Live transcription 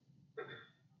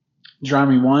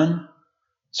Deuteronomy 1,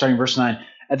 starting verse 9.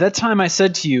 At that time I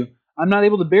said to you, I'm not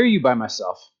able to bear you by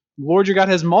myself. The Lord your God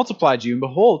has multiplied you, and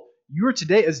behold, you are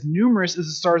today as numerous as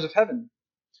the stars of heaven.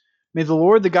 May the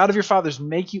Lord, the God of your fathers,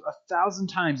 make you 1,000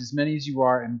 times as many as you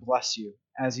are and bless you,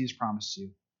 as he has promised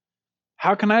you.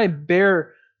 How can I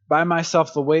bear by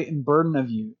myself the weight and burden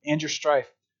of you and your strife?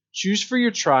 Choose for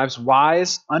your tribes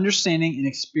wise, understanding, and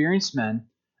experienced men,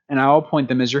 and I will appoint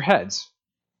them as your heads.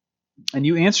 And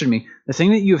you answered me, the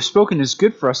thing that you have spoken is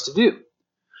good for us to do.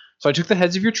 So I took the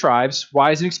heads of your tribes,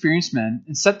 wise and experienced men,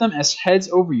 and set them as heads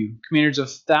over you, commanders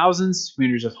of thousands,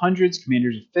 commanders of hundreds,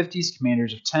 commanders of fifties,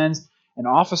 commanders of tens, and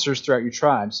officers throughout your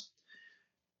tribes.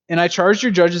 And I charged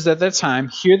your judges at that time,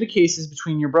 hear the cases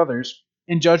between your brothers,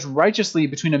 and judge righteously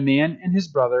between a man and his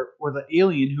brother or the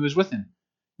alien who is with him.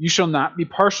 You shall not be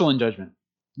partial in judgment.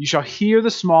 You shall hear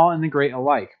the small and the great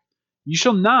alike. You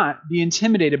shall not be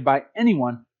intimidated by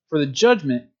anyone, for the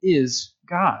judgment is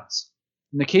God's.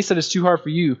 In the case that is too hard for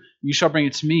you, you shall bring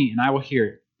it to me, and I will hear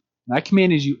it. And I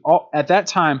commanded you all, at that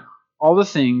time all the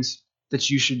things that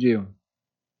you should do.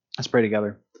 Let's pray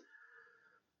together.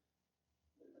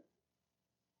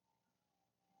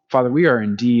 Father, we are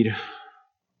indeed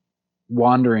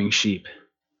wandering sheep.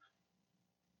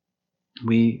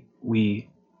 We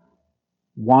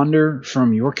wander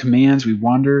from your commands. We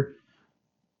wander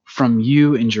from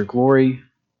you and your glory.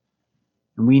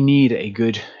 And we need a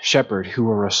good shepherd who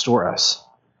will restore us.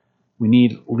 We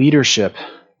need leadership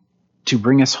to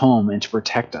bring us home and to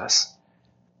protect us.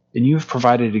 And you have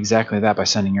provided exactly that by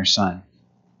sending your Son.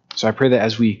 So I pray that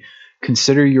as we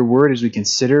consider your word, as we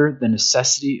consider the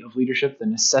necessity of leadership, the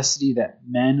necessity that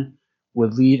men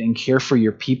would lead and care for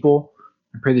your people,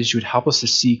 I pray that you would help us to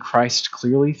see Christ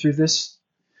clearly through this,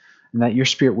 and that your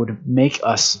Spirit would make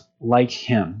us like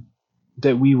him,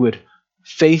 that we would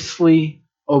faithfully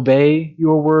obey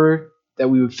your word, that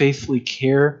we would faithfully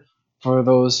care for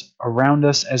those around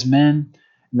us as men,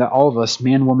 and that all of us,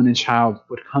 man, woman, and child,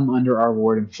 would come under our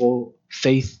Lord in full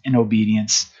faith and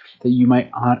obedience, that you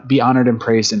might be honored and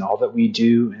praised in all that we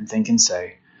do and think and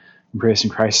say. We pray this in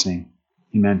Christ's name.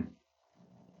 Amen.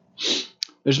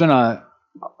 There's been a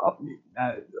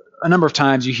number of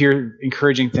times you hear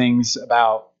encouraging things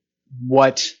about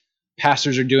what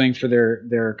pastors are doing for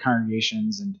their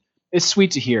congregations, and it's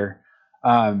sweet to hear.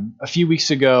 A few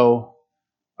weeks ago,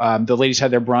 the ladies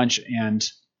had their brunch, and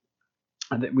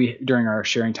during our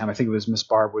sharing time, I think it was Miss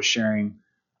Barb was sharing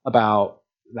about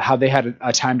how they had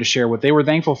a time to share what they were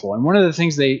thankful for. And one of the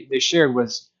things they shared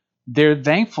was their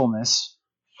thankfulness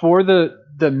for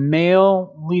the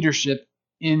male leadership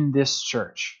in this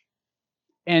church.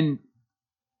 And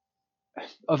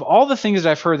of all the things that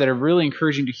I've heard that are really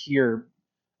encouraging to hear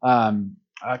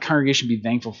a congregation be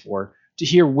thankful for, to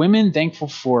hear women thankful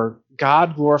for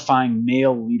God-glorifying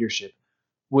male leadership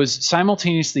was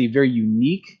simultaneously very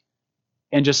unique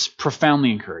and just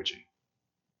profoundly encouraging.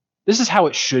 This is how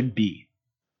it should be.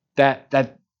 That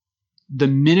the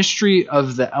ministry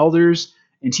of the elders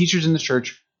and teachers in the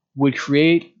church would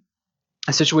create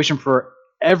a situation for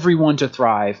everyone to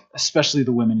thrive, especially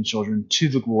the women and children, to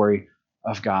the glory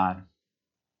of God.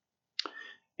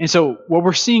 And so what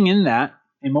we're seeing in that,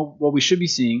 and what we should be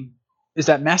seeing, is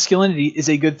that masculinity is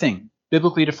a good thing,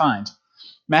 biblically defined.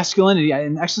 Masculinity,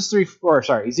 in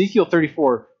Ezekiel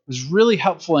 34 was really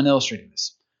helpful in illustrating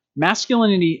this.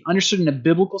 Masculinity, understood in a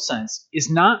biblical sense, is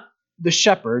not the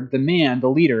shepherd, the man, the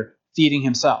leader, feeding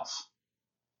himself.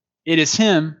 It is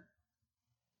him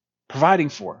providing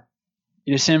for.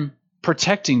 It is him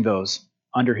protecting those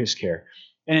under his care.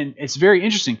 And it's very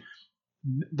interesting.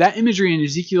 That imagery in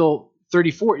Ezekiel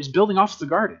 34 is building off the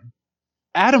garden.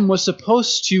 Adam was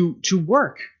supposed to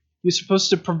work. He was supposed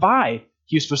to provide.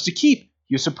 He was supposed to keep.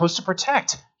 He was supposed to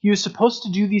protect. He was supposed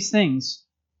to do these things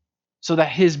so that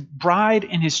his bride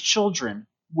and his children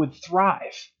would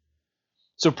thrive.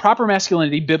 So proper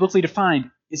masculinity, biblically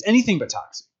defined, is anything but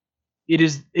toxic. It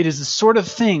is the sort of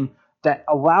thing that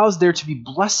allows there to be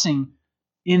blessing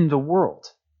in the world.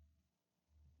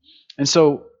 And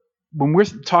so when we're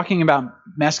talking about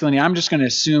masculinity, I'm just going to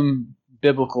assume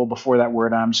biblical before that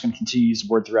word. I'm just going to continue to use the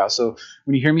word throughout. So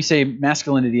when you hear me say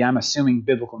masculinity, I'm assuming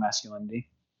biblical masculinity.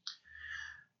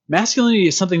 Masculinity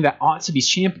is something that ought to be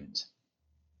championed.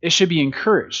 It should be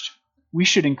encouraged. We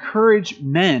should encourage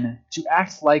men to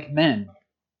act like men,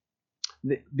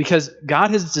 because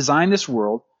God has designed this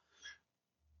world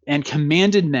and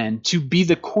commanded men to be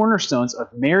the cornerstones of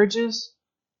marriages,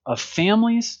 of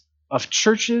families, of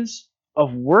churches, of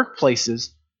workplaces,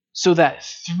 so that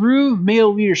through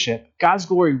male leadership, God's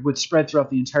glory would spread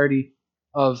throughout the entirety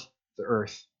of the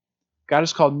earth. God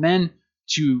has called men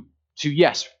to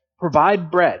yes,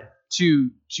 provide bread,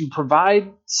 to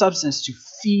provide substance to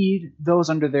feed those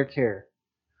under their care.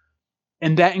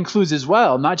 And that includes as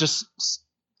well, not just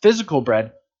physical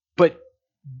bread, but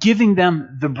giving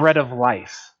them the bread of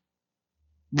life,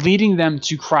 leading them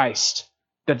to Christ,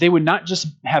 that they would not just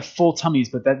have full tummies,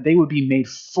 but that they would be made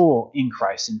full in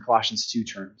Christ in Colossians 2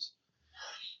 terms.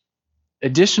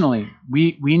 Additionally,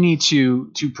 we need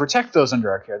to protect those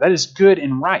under our care. That is good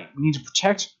and right. We need to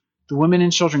protect the women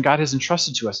and children God has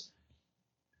entrusted to us.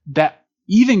 That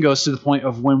even goes to the point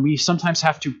of when we sometimes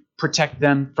have to protect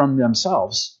them from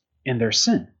themselves and their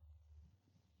sin.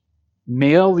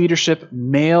 Male leadership,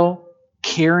 male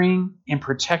caring and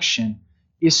protection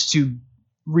is to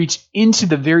reach into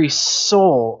the very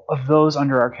soul of those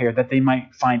under our care that they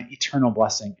might find eternal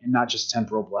blessing and not just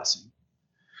temporal blessing.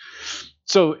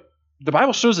 So the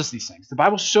Bible shows us these things. The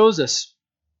Bible shows us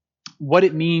what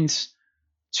it means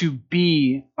to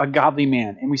be a godly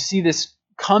man. And we see this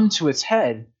come to its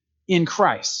head in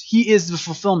Christ. He is the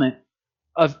fulfillment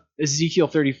of Ezekiel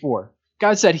 34.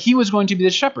 God said he was going to be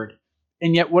the shepherd.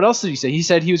 And yet what else did he say? He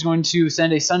said he was going to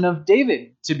send a son of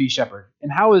David to be shepherd.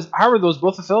 And how are those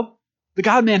both fulfilled? The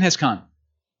God-man has come.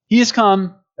 He has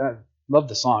come. Love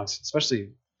the songs,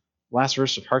 especially last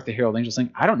verse of Hark the Herald Angels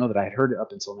Sing. I don't know that I had heard it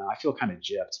up until now. I feel kind of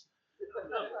gypped.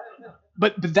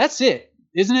 But that's it,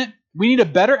 isn't it? We need a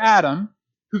better Adam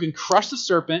who can crush the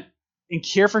serpent and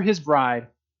care for his bride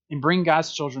and bring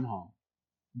God's children home.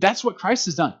 That's what Christ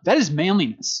has done. That is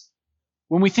manliness.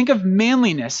 When we think of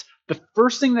manliness, the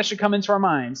first thing that should come into our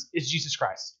minds is Jesus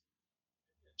Christ.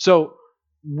 So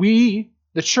we,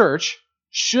 the church,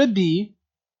 should be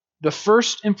the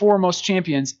first and foremost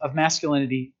champions of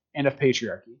masculinity and of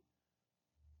patriarchy.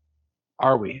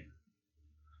 Are we?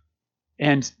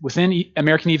 And within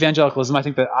American evangelicalism, I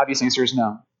think the obvious answer is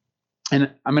no. And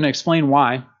I'm going to explain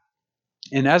why.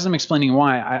 And as I'm explaining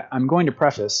why, I'm going to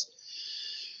preface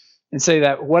and say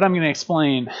that what I'm going to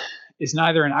explain is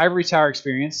neither an ivory tower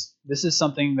experience. This is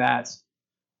something that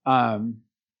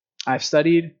I've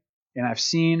studied and I've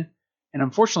seen. And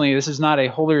unfortunately, this is not a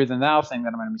holier than thou thing that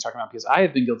I'm going to be talking about because I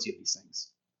have been guilty of these things.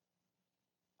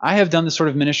 I have done the sort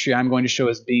of ministry I'm going to show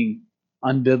as being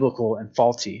unbiblical and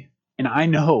faulty. And I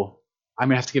know I'm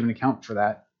going to have to give an account for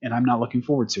that, and I'm not looking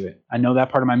forward to it. I know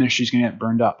that part of my ministry is going to get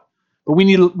burned up. But we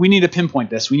need to pinpoint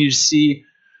this. We need to see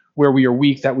where we are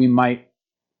weak, that we might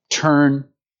turn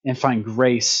and find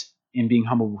grace in being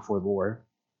humble before the Lord.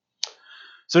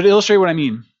 So to illustrate what I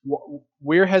mean,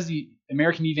 where has the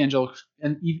American evangelical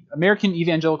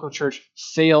church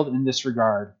failed in this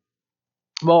regard?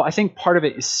 Well, I think part of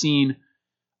it is seen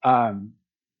by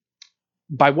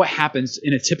what happens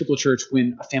in a typical church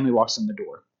when a family walks in the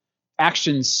door.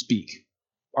 Actions speak.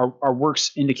 Our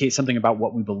works indicate something about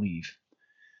what we believe.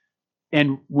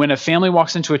 And when a family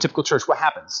walks into a typical church, what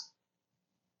happens?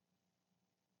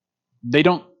 They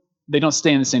don't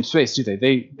stay in the same space, do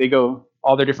they? They go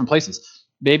all their different places.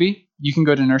 Baby, you can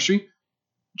go to nursery.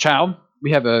 Child,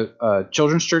 we have a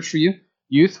children's church for you.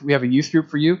 Youth, we have a youth group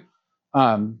for you.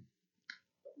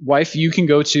 Wife, you can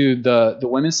go to the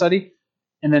women's study.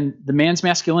 And then the man's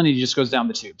masculinity just goes down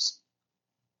the tubes.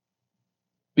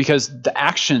 Because the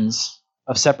actions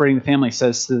of separating the family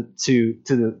says to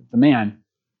the man,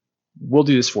 we'll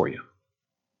do this for you.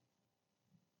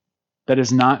 That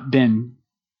has not been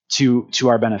to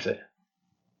our benefit.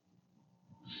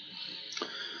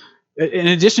 In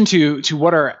addition to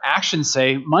what our actions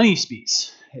say, money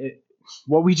speaks.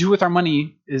 What we do with our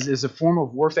money is a form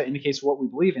of work that indicates what we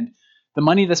believe in. The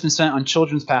money that's been spent on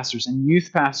children's pastors and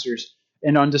youth pastors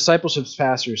and on discipleship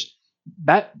pastors,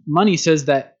 that money says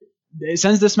that it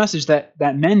sends this message that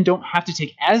men don't have to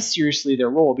take as seriously their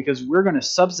role because we're going to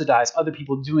subsidize other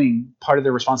people doing part of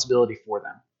their responsibility for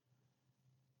them.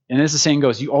 And as the saying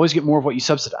goes, you always get more of what you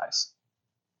subsidize.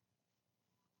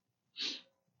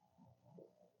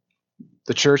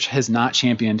 The church has not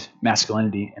championed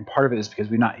masculinity, and part of it is because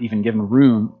we've not even given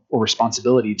room or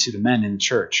responsibility to the men in the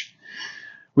church.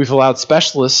 We've allowed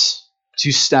specialists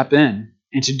to step in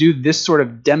and to do this sort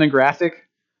of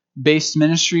demographic-based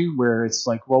ministry where it's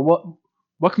like, well,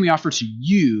 what can we offer to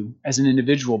you as an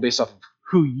individual based off of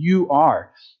who you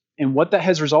are? And what that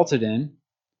has resulted in,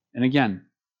 and again,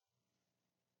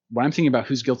 when I'm thinking about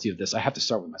who's guilty of this, I have to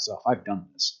start with myself. I've done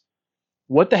this.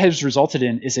 What that has resulted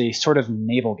in is a sort of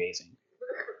navel-gazing.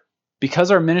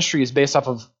 Because our ministry is based off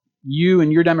of you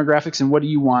and your demographics and what do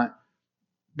you want,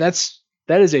 that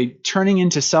is a turning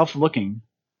into self-looking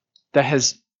that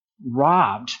has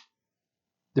robbed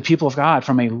the people of God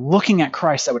from a looking at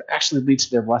Christ that would actually lead to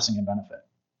their blessing and benefit.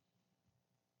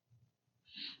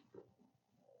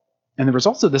 And the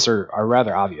results of this are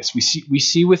rather obvious. We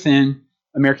see within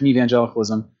American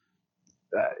evangelicalism,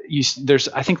 there's,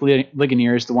 I think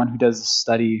Ligonier is the one who does the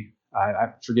study.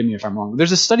 Forgive me if I'm wrong.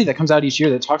 There's a study that comes out each year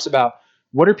that talks about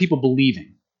what are people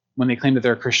believing when they claim that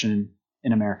they're a Christian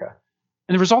in America.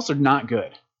 And the results are not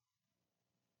good.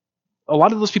 A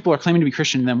lot of those people are claiming to be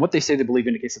Christian, and then what they say they believe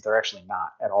indicates that they're actually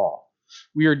not at all.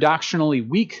 We are doctrinally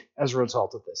weak as a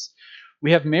result of this.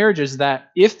 We have marriages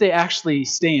that, if they actually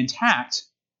stay intact,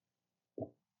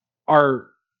 are,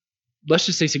 let's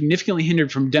just say, significantly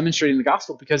hindered from demonstrating the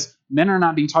gospel because men are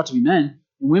not being taught to be men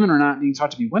and women are not being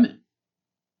taught to be women.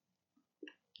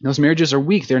 Those marriages are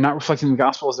weak. They're not reflecting the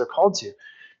gospel as they're called to.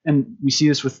 And we see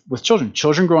this with children.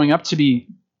 Children growing up to be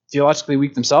theologically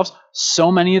weak themselves.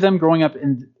 So many of them growing up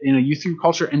in a youth group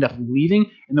culture end up leaving,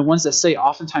 and the ones that stay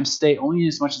oftentimes stay only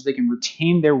as much as they can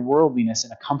retain their worldliness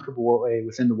in a comfortable way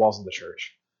within the walls of the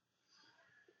church.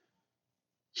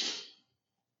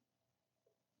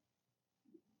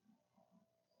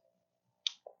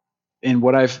 And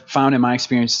what I've found in my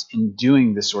experience in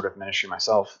doing this sort of ministry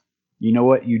myself, you know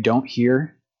what you don't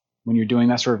hear when you're doing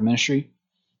that sort of ministry?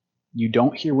 You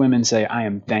don't hear women say, I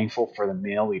am thankful for the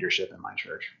male leadership in my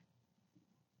church.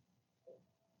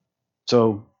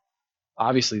 So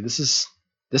obviously this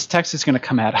text is going to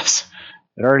come at us.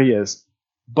 It already is.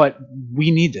 But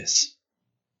we need this.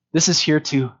 This is here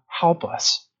to help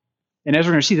us. And as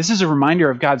we're going to see, this is a reminder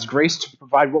of God's grace to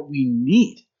provide what we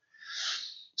need.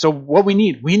 So what we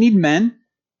need men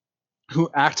who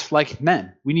act like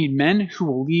men. We need men who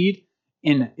will lead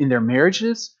in their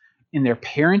marriages, in their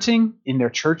parenting, in their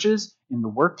churches, in the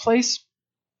workplace,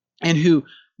 and who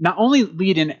not only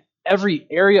lead in every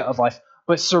area of life,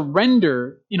 but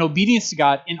surrender in obedience to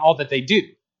God in all that they do.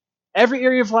 Every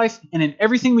area of life and in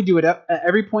everything we do at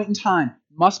every point in time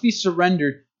must be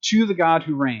surrendered to the God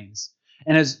who reigns.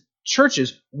 And as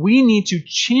churches, we need to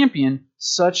champion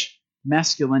such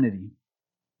masculinity.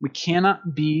 We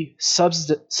cannot be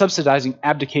subsidizing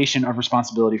abdication of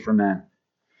responsibility for men.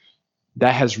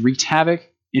 That has wreaked havoc,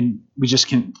 and we just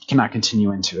cannot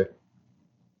continue into it.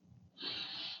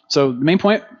 So the main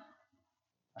point,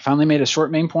 I finally made a short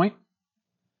main point.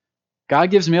 God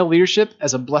gives male leadership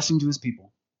as a blessing to his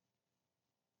people.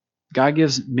 God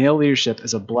gives male leadership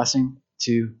as a blessing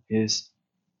to his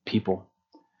people.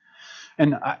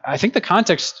 And I think the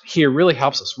context here really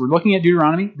helps us. We're looking at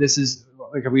Deuteronomy. This is,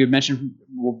 like we had mentioned,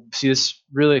 we'll see this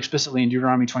really explicitly in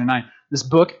Deuteronomy 29. This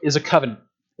book is a covenant.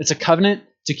 It's a covenant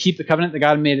to keep the covenant that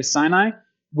God made at Sinai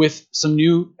with some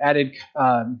new added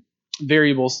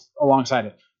variables alongside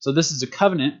it. So this is a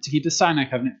covenant to keep the Sinai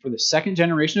covenant for the second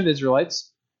generation of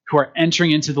Israelites who are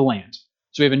entering into the land.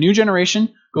 So we have a new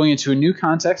generation going into a new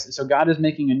context, and so God is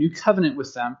making a new covenant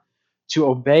with them to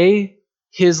obey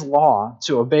his law,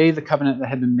 to obey the covenant that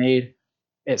had been made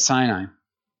at Sinai.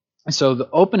 And so the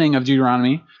opening of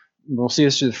Deuteronomy, we'll see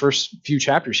this through the first few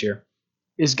chapters here,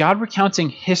 is God recounting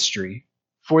history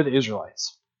for the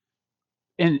Israelites.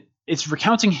 And it's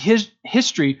recounting his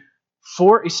history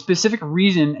for a specific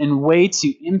reason and way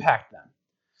to impact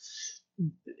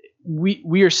them.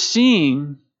 We are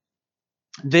seeing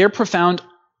their profound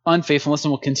unfaithfulness,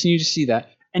 and we'll continue to see that.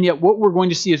 And yet what we're going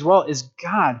to see as well is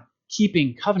God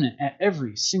keeping covenant at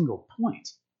every single point.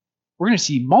 We're going to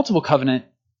see multiple covenant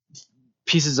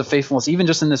pieces of faithfulness, even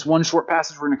just in this one short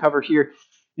passage we're going to cover here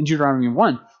in Deuteronomy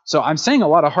 1. So I'm saying a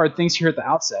lot of hard things here at the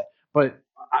outset, but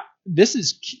this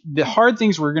is the hard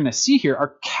things we're going to see here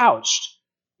are couched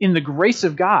in the grace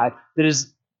of God that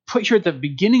is put here at the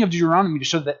beginning of Deuteronomy to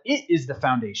show that it is the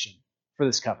foundation for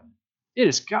this covenant. It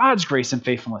is God's grace and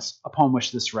faithfulness upon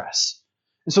which this rests.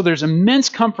 And so there's immense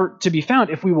comfort to be found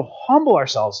if we will humble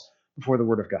ourselves before the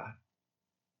word of God.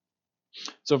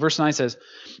 So verse 9 says,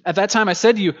 At that time I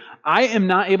said to you, I am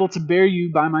not able to bear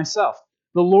you by myself.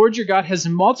 The Lord your God has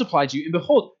multiplied you, and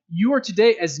behold, you are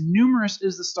today as numerous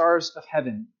as the stars of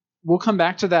heaven. We'll come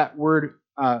back to that word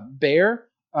bear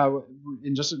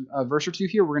in just a verse or two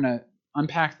here. We're going to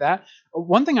unpack that.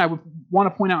 One thing I would want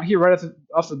to point out here right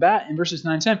off the bat in verses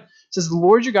 9 and 10 says, The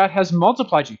Lord your God has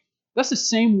multiplied you. That's the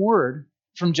same word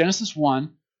from Genesis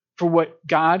 1 for what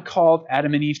God called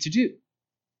Adam and Eve to do.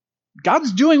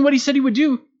 God's doing what he said he would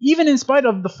do, even in spite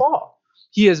of the fall.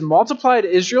 He has multiplied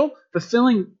Israel,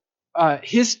 fulfilling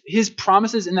his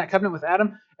promises in that covenant with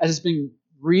Adam as it's been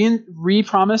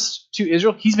re-promised to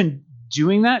Israel. He's been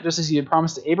doing that just as he had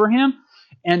promised to Abraham.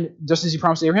 And just as he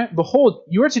promised to Abraham, behold,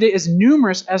 you are today as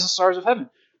numerous as the stars of heaven.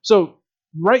 So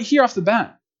right here off the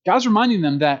bat, God's reminding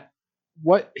them that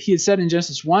what he had said in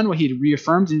Genesis 1, what he had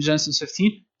reaffirmed in Genesis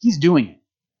 15, he's doing it.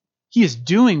 He is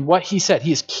doing what he said.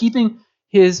 He is keeping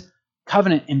his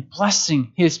covenant and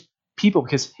blessing his people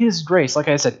because his grace, like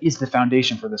I said, is the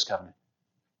foundation for this covenant.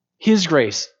 His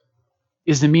grace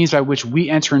is the means by which we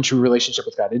enter into a relationship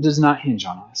with God. It does not hinge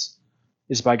on us.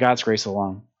 It's by God's grace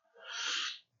alone.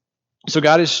 So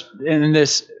God is, in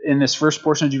this first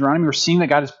portion of Deuteronomy, we're seeing that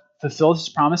God has fulfilled his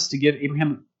promise to give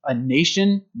Abraham a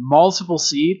nation, multiple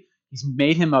seed. He's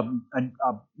made him a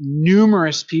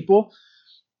numerous people.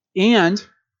 And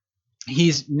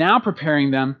he's now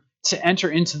preparing them to enter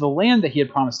into the land that he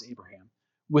had promised to Abraham,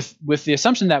 with the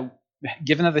assumption that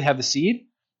given that they have the seed,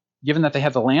 given that they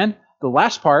have the land, the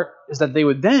last part is that they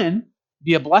would then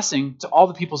be a blessing to all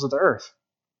the peoples of the earth.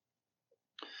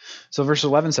 So verse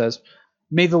 11 says,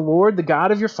 "May the Lord, the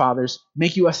God of your fathers,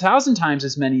 make you 1,000 times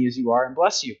as many as you are and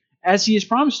bless you, as he has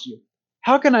promised you.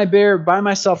 How can I bear by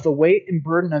myself the weight and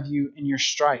burden of you in your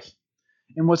strife?"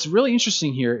 And what's really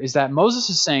interesting here is that Moses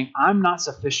is saying, I'm not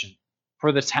sufficient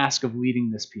for the task of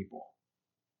leading this people.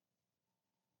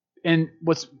 And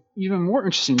what's even more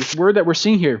interesting, this word that we're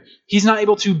seeing here, he's not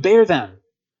able to bear them.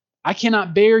 I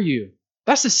cannot bear you.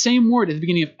 That's the same word at the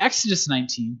beginning of Exodus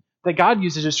 19 that God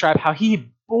used to describe how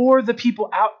he bore the people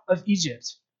out of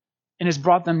Egypt and has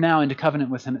brought them now into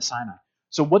covenant with him at Sinai.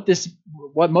 So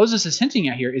what Moses is hinting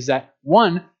at here is that,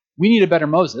 one, we need a better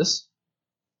Moses,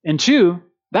 and two,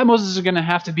 that Moses is going to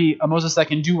have to be a Moses that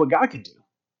can do what God can do.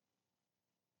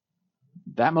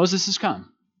 That Moses has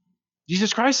come.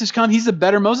 Jesus Christ has come. He's the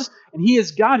better Moses, and he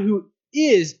is God who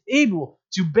is able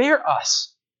to bear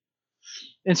us.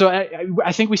 And so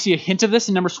I think we see a hint of this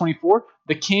in Numbers 24.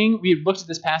 The king, we looked at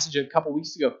this passage a couple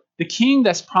weeks ago. The king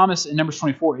that's promised in Numbers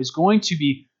 24 is going to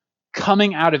be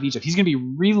coming out of Egypt. He's going to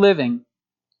be reliving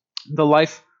the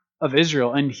life of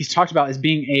Israel. And he's talked about as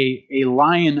being a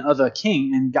lion of a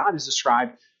king. And God is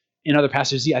described in other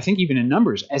passages, I think even in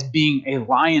Numbers, as being a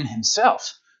lion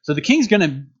himself. So the king's going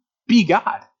to be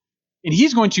God. And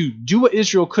he's going to do what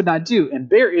Israel could not do and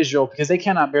bear Israel because they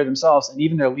cannot bear themselves. And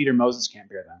even their leader Moses can't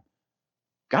bear them.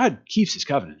 God keeps his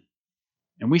covenant.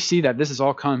 And we see that this has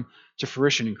all come to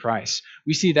fruition in Christ.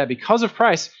 We see that because of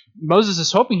Christ, Moses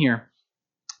is hoping here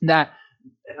that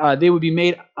they would be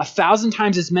made 1,000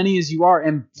 times as many as you are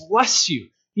and bless you.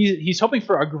 He's hoping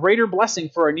for a greater blessing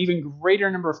for an even greater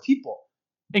number of people.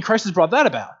 And Christ has brought that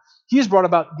about. He has brought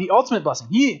about the ultimate blessing.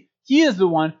 He is the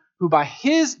one who, by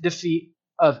his defeat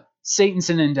of Satan,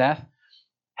 sin, and death,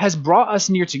 has brought us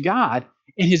near to God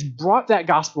and has brought that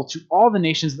gospel to all the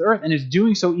nations of the earth and is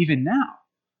doing so even now.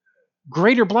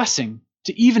 Greater blessing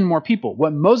to even more people.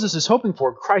 What Moses is hoping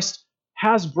for, Christ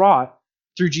has brought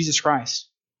through Jesus Christ.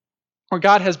 Or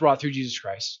God has brought through Jesus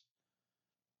Christ.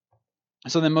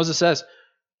 So then Moses says,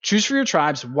 "Choose for your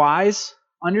tribes wise,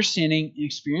 understanding, and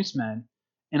experienced men,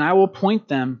 and I will appoint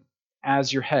them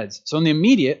as your heads." So in the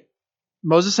immediate,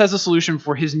 Moses has a solution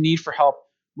for his need for help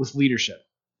with leadership.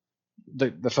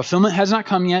 The fulfillment has not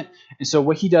come yet, and so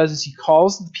what he does is he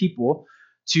calls the people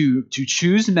to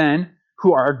choose men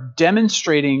who are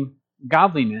demonstrating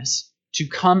godliness to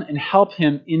come and help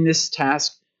him in this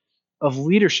task of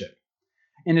leadership.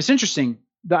 And it's interesting,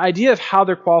 the idea of how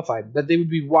they're qualified, that they would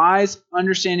be wise,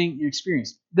 understanding, and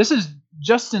experienced. This is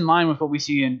just in line with what we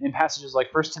see in passages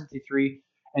like 1 Timothy 3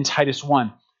 and Titus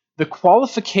 1. The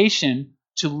qualification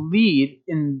to lead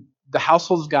in the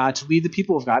household of God, to lead the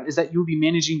people of God, is that you will be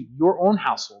managing your own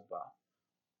household well.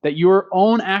 That your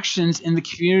own actions in the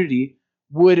community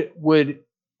would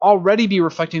already be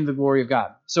reflecting the glory of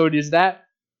God. So it is that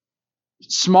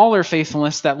smaller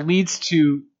faithfulness that leads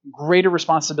to greater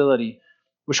responsibility,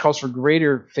 which calls for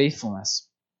greater faithfulness.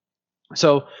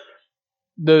 So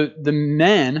the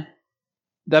men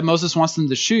that Moses wants them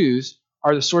to choose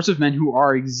are the sorts of men who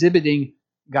are exhibiting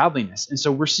godliness. And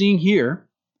so we're seeing here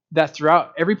that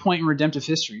throughout every point in redemptive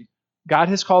history, God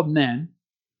has called men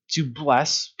to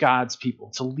bless God's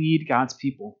people, to lead God's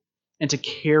people, and to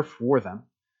care for them.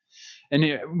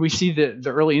 And we see the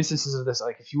early instances of this.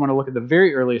 Like if you want to look at the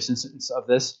very earliest instance of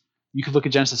this, you could look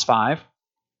at Genesis 5.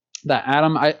 That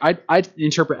Adam, I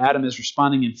interpret Adam as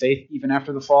responding in faith even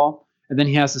after the fall, and then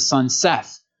he has the son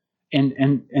Seth. And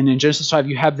in Genesis 5,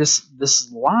 you have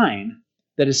this line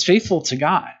that is faithful to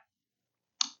God.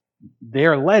 They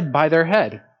are led by their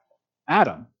head,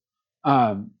 Adam.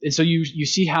 And so you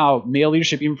see how male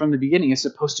leadership, even from the beginning, is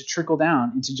supposed to trickle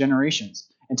down into generations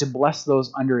and to bless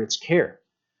those under its care.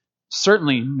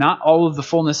 Certainly, not all of the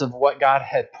fullness of what God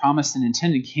had promised and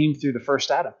intended came through the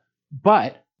first Adam.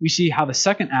 But we see how the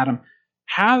second Adam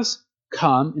has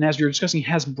come, and as we were discussing,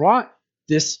 has brought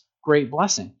this great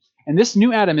blessing. And this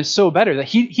new Adam is so better that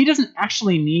he doesn't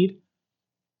actually need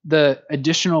the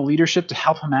additional leadership to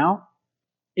help him out.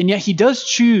 And yet he does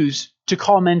choose to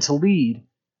call men to lead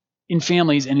in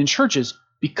families and in churches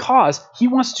because he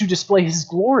wants to display his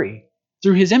glory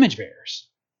through his image bearers.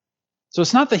 So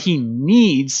it's not that he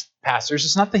needs pastors.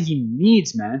 It's not that he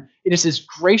needs men. It is his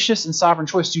gracious and sovereign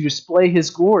choice to display his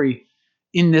glory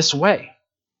in this way.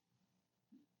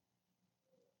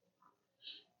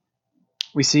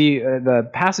 We see the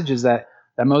passages that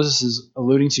Moses is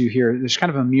alluding to here. There's kind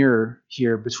of a mirror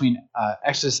here between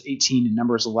Exodus 18 and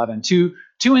Numbers 11. Two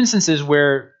instances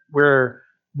where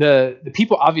the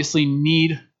people obviously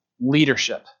need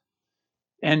leadership.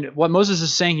 And what Moses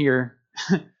is saying here,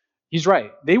 he's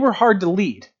right. They were hard to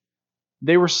lead.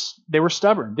 They were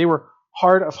stubborn. They were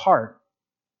hard of heart.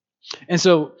 And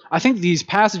so I think these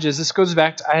passages, this goes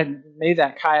back to, I had made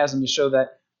that chiasm to show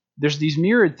that there's these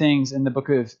mirrored things in the book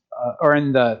of, or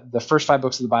in the first 5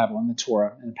 books of the Bible, in the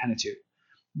Torah and the Pentateuch.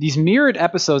 These mirrored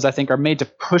episodes, I think, are made to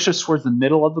push us towards the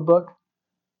middle of the book,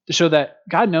 to show that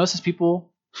God knows his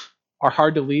people are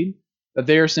hard to lead, that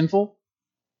they are sinful,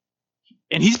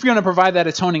 and he's going to provide that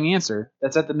atoning answer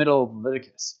that's at the middle of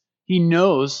Leviticus. He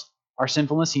knows our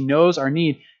sinfulness, he knows our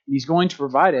need, and he's going to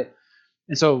provide it.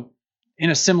 And so, in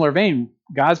a similar vein,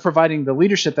 God's providing the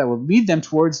leadership that will lead them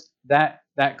towards that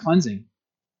cleansing.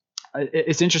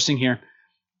 It's interesting here.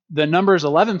 The Numbers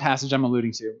 11 passage I'm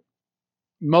alluding to,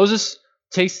 Moses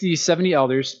takes these 70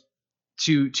 elders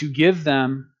to give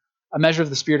them a measure of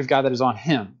the Spirit of God that is on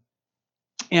him.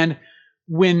 And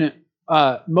when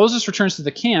Moses returns to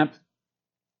the camp,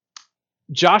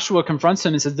 Joshua confronts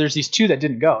him and says, there's these 2 that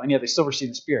didn't go, and yet they still receive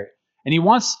the Spirit. And he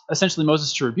wants, essentially,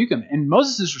 Moses to rebuke him. And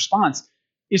Moses' response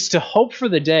is to hope for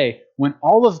the day when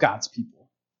all of God's people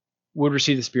would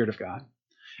receive the Spirit of God.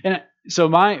 And so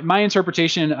my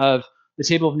interpretation of the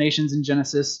Table of Nations in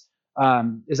Genesis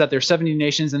is that there's 70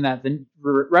 nations, and that the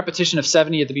repetition of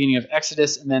 70 at the beginning of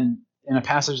Exodus and then in a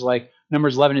passage like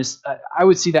Numbers 11 is, I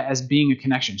would see that as being a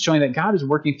connection, showing that God is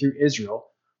working through Israel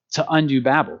to undo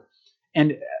Babel.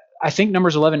 And I think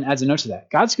Numbers 11 adds a note to that.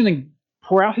 God's going to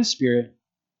pour out his Spirit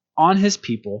on his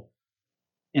people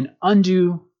and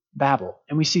undo Babel.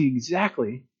 And we see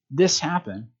exactly this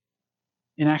happen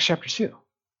in Acts chapter 2.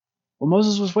 What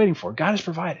Moses was waiting for, God has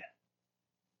provided.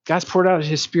 God's poured out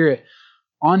his Spirit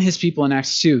on his people in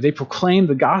Acts 2. They proclaim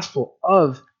the gospel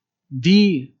of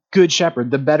the good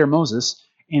shepherd, the better Moses,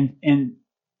 and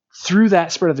through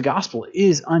that spread of the gospel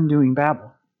is undoing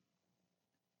Babel.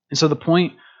 And so the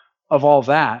point of all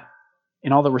that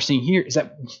and all that we're seeing here is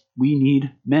that we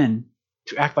need men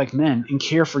to act like men and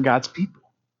care for God's people.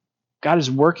 God is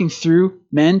working through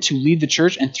men to lead the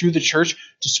church and through the church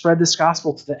to spread this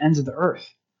gospel to the ends of the earth.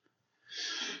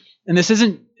 And this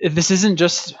isn't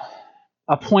just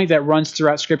a point that runs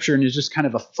throughout Scripture and is just kind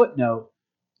of a footnote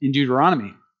in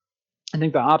Deuteronomy. I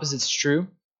think the opposite is true.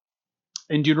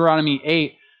 In Deuteronomy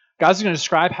 8, God's going to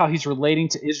describe how he's relating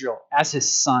to Israel as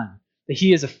his son, that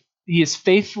he is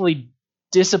faithfully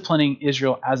disciplining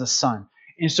Israel as a son.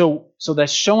 And so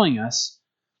that's showing us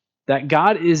that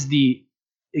God is the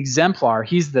exemplar,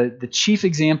 he's the chief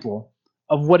example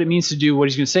of what it means to do what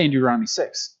he's going to say in Deuteronomy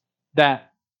 6,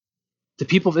 that the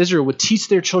people of Israel would teach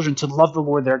their children to love the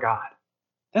Lord their God.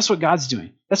 That's what God's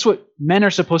doing. That's what men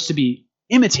are supposed to be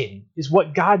imitating, is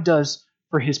what God does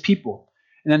for his people.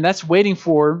 And then that's waiting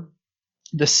for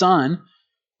the son,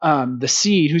 the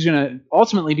seed, who's going to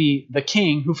ultimately be the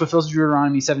king who fulfills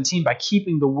Deuteronomy 17 by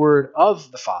keeping the word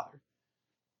of the Father.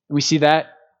 And we see that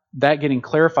getting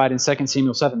clarified in 2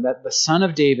 Samuel 7, that the son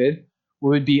of David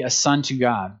would be a son to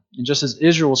God. And just as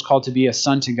Israel was called to be a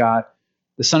son to God,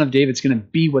 the son of David's going to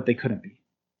be what they couldn't be.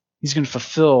 He's going to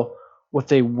fulfill what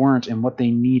they weren't and what they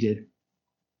needed.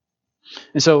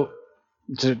 And so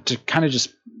to kind of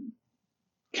just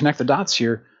connect the dots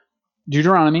here,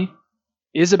 Deuteronomy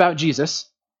is about Jesus,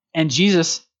 and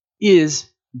Jesus is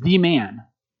the man.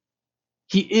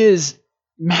 He is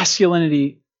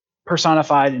masculinity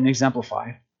personified and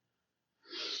exemplified.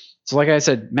 So like I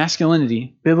said,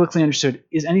 masculinity, biblically understood,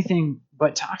 is anything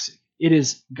but toxic. It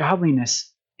is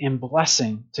godliness and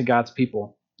blessing to God's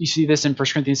people. You see this in 1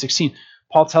 Corinthians 16.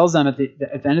 Paul tells them at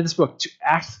the end of this book to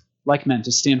act like men,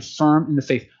 to stand firm in the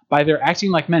faith. By their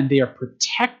acting like men, they are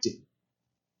protecting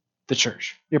the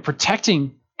church. They're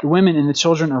protecting the women and the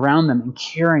children around them and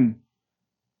caring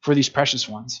for these precious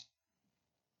ones.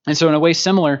 And so in a way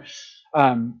similar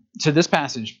to this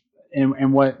passage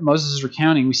and what Moses is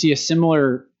recounting, we see a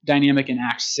similar dynamic in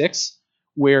Acts 6,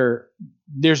 where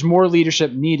there's more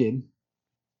leadership needed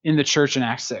in the church in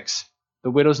Acts 6.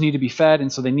 The widows need to be fed,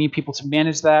 and so they need people to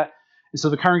manage that. And so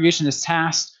the congregation is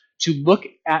tasked to look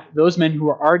at those men who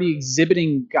are already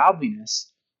exhibiting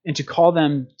godliness and to call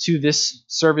them to this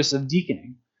service of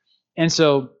deaconing. And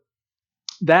so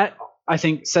that, I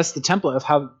think, sets the template of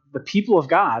how the people of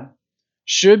God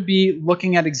should be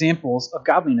looking at examples of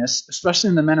godliness, especially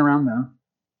in the men around them,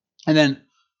 and then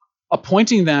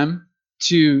appointing them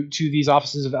to these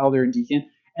offices of elder and deacon.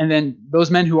 And then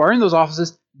those men who are in those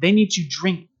offices, they need to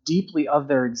drink deeply of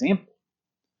their example.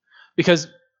 Because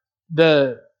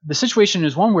the situation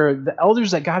is one where the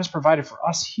elders that God has provided for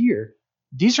us here,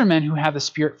 these are men who have the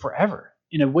Spirit forever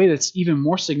in a way that's even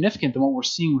more significant than what we're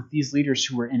seeing with these leaders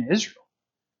who were in Israel.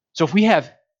 So if we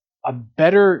have a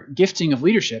better gifting of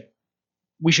leadership,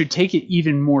 we should take it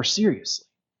even more seriously.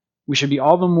 We should be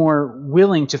all the more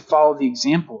willing to follow the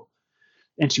example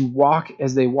and to walk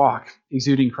as they walk,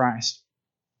 exuding Christ.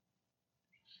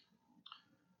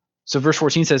 So verse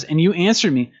 14 says, "And you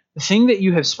answered me, the thing that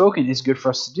you have spoken is good for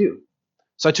us to do.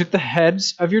 So I took the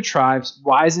heads of your tribes,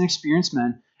 wise and experienced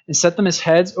men, and set them as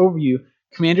heads over you,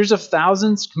 commanders of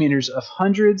thousands, commanders of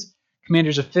hundreds,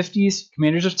 commanders of 50s,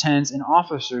 commanders of tens, and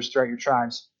officers throughout your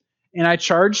tribes. And I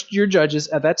charged your judges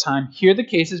at that time, hear the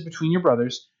cases between your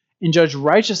brothers, and judge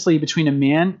righteously between a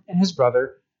man and his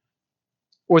brother,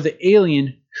 or the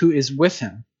alien who is with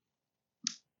him."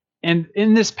 And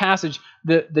in this passage,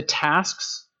 the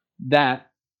tasks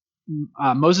that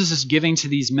Moses is giving to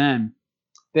these men,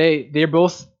 they're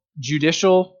both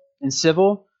judicial and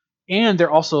civil, and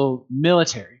they're also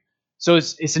military. So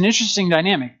it's an interesting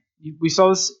dynamic. We saw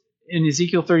this in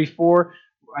Ezekiel 34.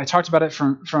 I talked about it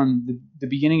from the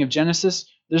beginning of Genesis.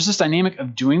 There's this dynamic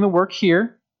of doing the work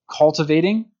here,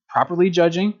 cultivating, properly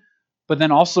judging, but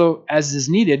then also, as is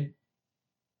needed,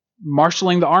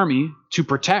 marshaling the army to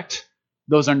protect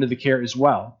those under the care as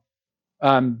well.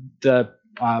 The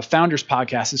Founders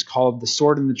podcast is called The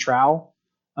Sword and the Trowel.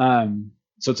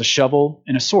 So it's a shovel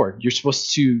and a sword. You're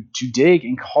supposed to dig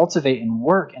and cultivate and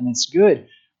work, and it's good.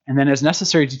 And then as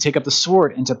necessary to take up the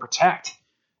sword and to protect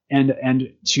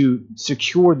and to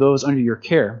secure those under your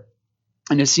care.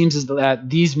 And it seems as that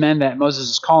these men that Moses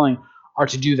is calling are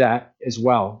to do that as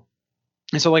well.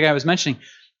 And so like I was mentioning,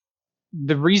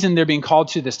 the reason they're being called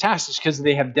to this task is because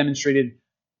they have demonstrated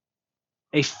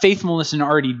a faithfulness in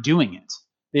already doing it.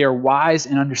 They are wise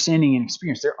and understanding and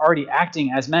experienced. They're already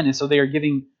acting as men, and so they are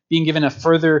being given a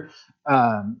further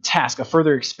task, a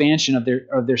further expansion of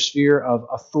their sphere of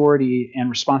authority and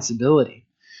responsibility.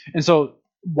 And so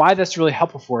why that's really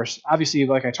helpful for us, obviously,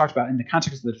 like I talked about, in the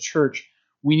context of the church,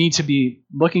 we need to be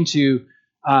looking to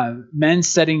men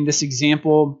setting this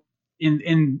example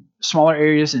in smaller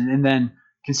areas and then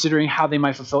considering how they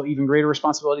might fulfill even greater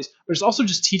responsibilities. But it's also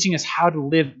just teaching us how to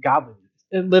live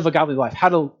a godly life, how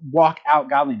to walk out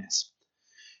godliness.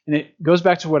 And it goes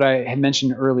back to what I had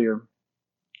mentioned earlier,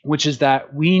 which is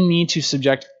that we need to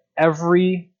subject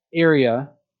every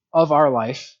area of our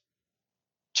life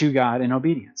to God in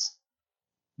obedience.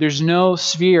 There's no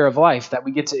sphere of life that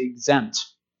we get to exempt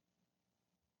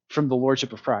from the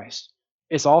lordship of Christ.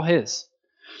 It's all His.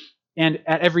 And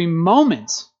at every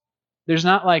moment, there's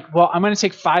not like, well, I'm going to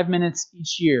take 5 minutes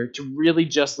each year to really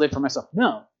just live for myself.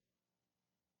 No.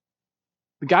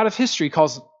 The God of history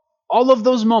calls all of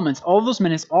those moments, all of those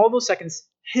minutes, all of those seconds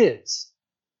His.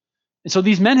 And so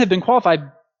these men have been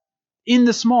qualified in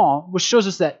the small, which shows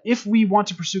us that if we want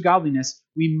to pursue godliness,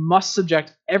 we must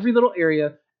subject every little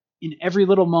area in every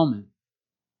little moment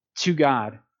to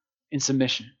God in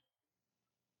submission.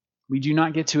 We do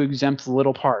not get to exempt the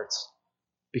little parts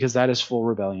because that is full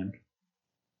rebellion.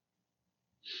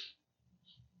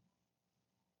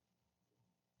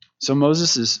 So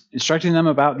Moses is instructing them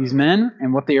about these men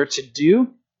and what they are to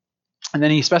do, and then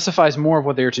he specifies more of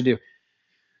what they are to do.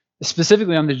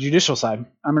 Specifically on the judicial side,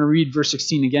 I'm going to read verse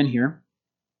 16 again here.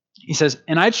 He says,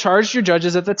 "And I charged your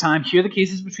judges at the time, hear the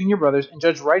cases between your brothers, and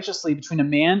judge righteously between a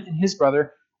man and his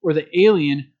brother, or the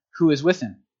alien who is with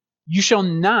him. You shall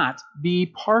not be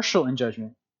partial in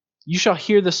judgment. You shall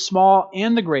hear the small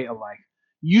and the great alike.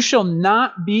 You shall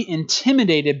not be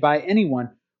intimidated by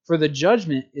anyone, for the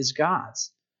judgment is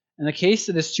God's. And the case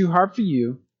that is too hard for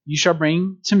you, you shall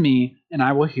bring to me, and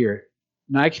I will hear it.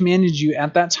 And I commanded you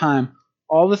at that time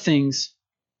all the things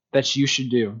that you should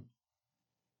do."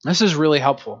 This is really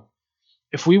helpful.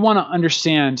 If we want to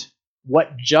understand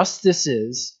what justice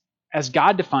is, as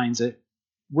God defines it,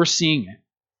 we're seeing it.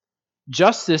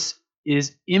 Justice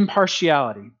is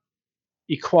impartiality,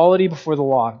 equality before the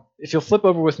law. If you'll flip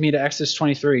over with me to Exodus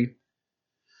 23,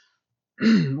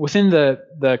 within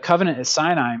the covenant at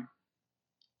Sinai,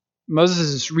 Moses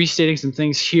is restating some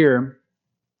things here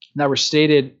that were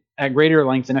stated at greater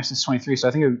length in Exodus 23, so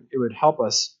I think it would help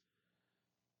us.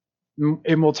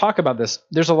 And we'll talk about this.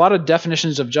 There's a lot of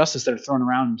definitions of justice that are thrown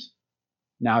around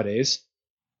nowadays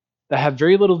that have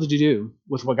very little to do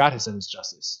with what God has said is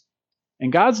justice.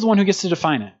 And God's the one who gets to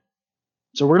define it.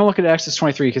 So we're going to look at Exodus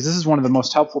 23 because this is one of the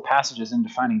most helpful passages in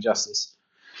defining justice.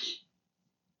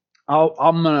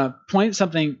 I'm going to point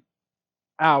something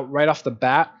out right off the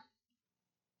bat.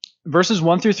 Verses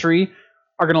 1 through 3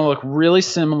 are going to look really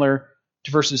similar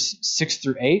to verses 6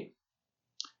 through 8.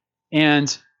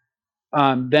 And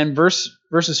then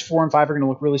verses 4 and 5 are going to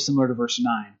look really similar to verse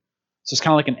 9. So it's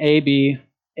kind of like an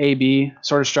A, B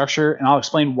sort of structure, and I'll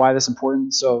explain why that's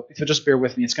important. So if you'll just bear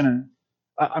with me,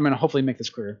 I'm going to hopefully make this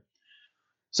clear.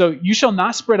 So you shall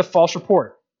not spread a false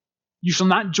report. You shall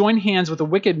not join hands with a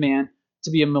wicked man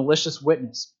to be a malicious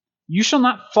witness. You shall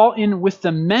not fall in with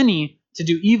the many to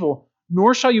do evil,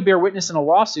 nor shall you bear witness in a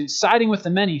lawsuit, siding with the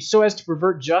many so as to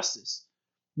pervert justice.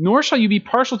 Nor shall you be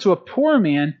partial to a poor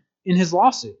man in his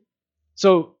lawsuit.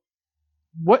 So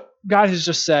what God has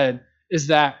just said is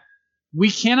that we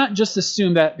cannot just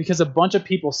assume that because a bunch of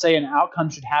people say an outcome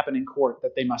should happen in court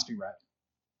that they must be right.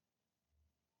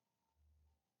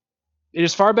 It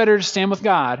is far better to stand with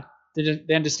God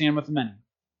than to stand with the many.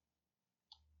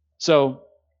 So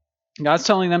God's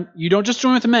telling them, you don't just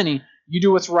join with the many, you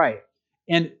do what's right.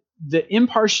 And the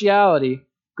impartiality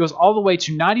goes all the way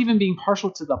to not even being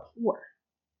partial to the poor.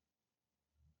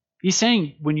 He's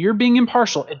saying when you're being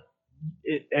impartial,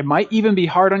 it might even be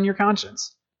hard on your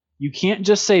conscience. You can't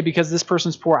just say, because this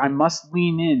person's poor, I must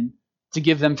lean in to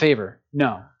give them favor.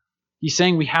 No. He's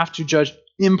saying we have to judge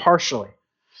impartially.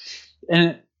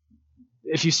 And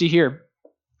if you see here,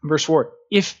 verse 4,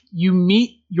 if you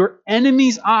meet your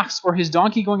enemy's ox or his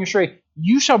donkey going astray,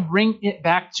 you shall bring it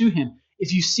back to him.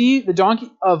 If you see the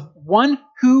donkey of one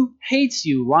who hates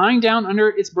you lying down under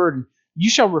its burden, you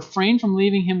shall refrain from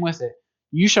leaving him with it.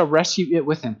 You shall rescue it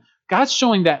with him. God's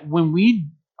showing that when we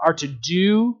are to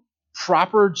do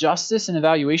proper justice and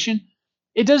evaluation,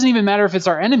 it doesn't even matter if it's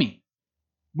our enemy.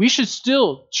 We should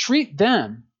still treat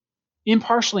them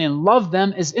impartially and love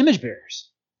them as image bearers.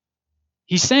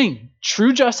 He's saying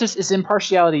true justice is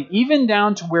impartiality, even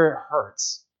down to where it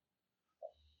hurts.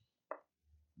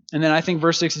 And then I think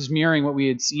verse 6 is mirroring what we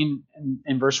had seen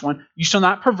in verse 1. You shall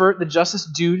not pervert the justice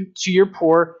due to your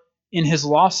poor in his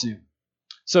lawsuit.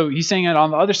 So he's saying it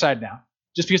on the other side now.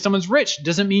 Just because someone's rich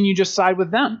doesn't mean you just side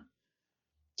with them.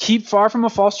 Keep far from a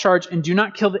false charge and do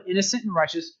not kill the innocent and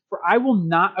righteous, for I will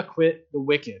not acquit the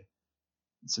wicked.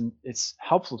 It's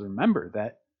helpful to remember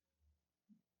that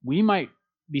we might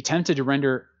be tempted to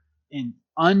render an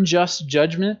unjust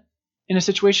judgment in a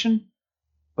situation,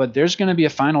 but there's going to be a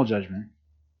final judgment.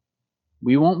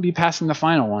 We won't be passing the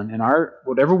final one, and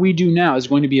whatever we do now is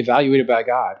going to be evaluated by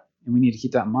God, and we need to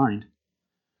keep that in mind.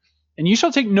 And you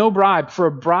shall take no bribe, for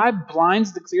a bribe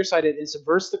blinds the clear-sighted and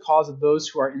subverts the cause of those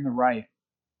who are in the right.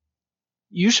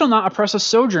 You shall not oppress a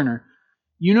sojourner.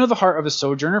 You know the heart of a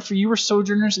sojourner, for you were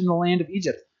sojourners in the land of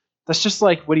Egypt. That's just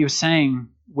like what he was saying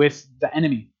with the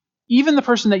enemy. Even the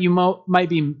person that you might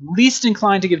be least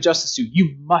inclined to give justice to,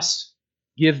 you must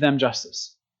give them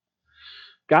justice.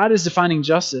 God is defining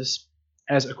justice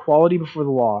as equality before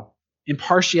the law,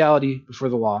 impartiality before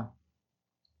the law.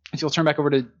 If you'll turn back over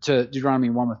to Deuteronomy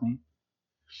 1 with me.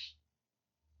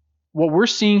 What we're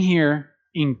seeing here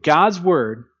in God's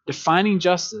word defining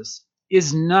justice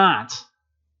is not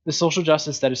the social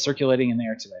justice that is circulating in the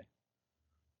air today.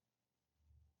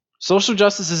 Social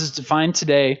justice as it's defined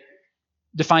today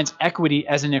defines equity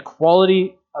as an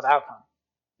equality of outcome.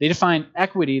 They define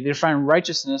equity, they define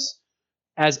righteousness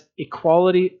as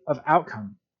equality of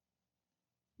outcome.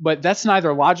 But that's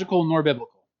neither logical nor biblical.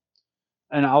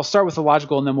 And I'll start with the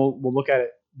logical, and then we'll look at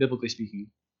it biblically speaking.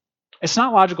 It's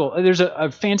not logical. There's a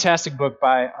fantastic book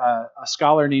by a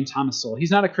scholar named Thomas Sowell.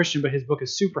 He's not a Christian, but his book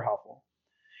is super helpful.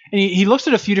 And he looks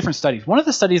at a few different studies. One of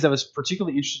the studies that was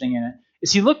particularly interesting in it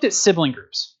is he looked at sibling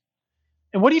groups.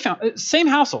 And what he found, same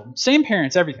household, same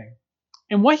parents, everything.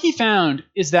 And what he found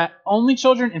is that only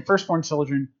children and firstborn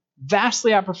children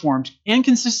vastly outperformed, and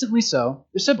consistently so,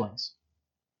 their siblings.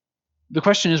 The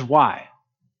question is why?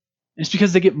 And it's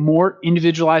because they get more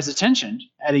individualized attention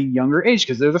at a younger age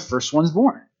because they're the first ones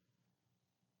born.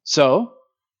 So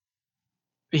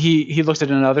he looked at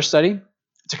another study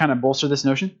to kind of bolster this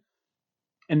notion.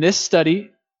 And this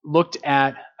study looked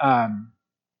at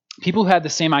people who had the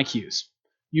same IQs.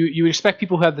 You would expect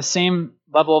people who have the same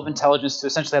level of intelligence to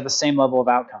essentially have the same level of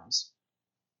outcomes.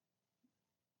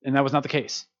 And that was not the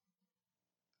case.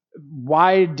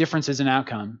 Wide differences in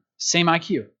outcome, same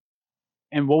IQ.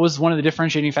 And what was one of the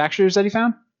differentiating factors that he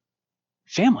found?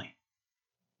 Family.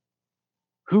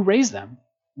 Who raised them?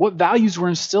 What values were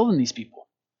instilled in these people?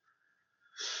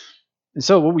 And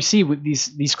so what we see with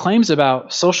these claims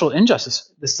about social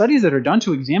injustice, the studies that are done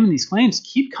to examine these claims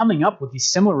keep coming up with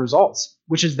these similar results,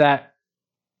 which is that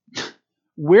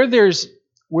where there's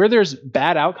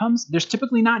bad outcomes, there's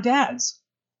typically not dads.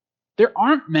 There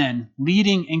aren't men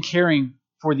leading and caring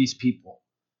for these people.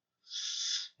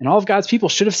 And all of God's people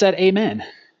should have said amen.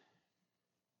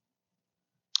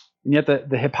 And yet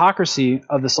the hypocrisy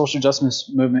of the social justice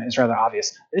movement is rather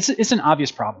obvious. It's an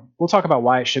obvious problem. We'll talk about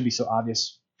why it should be so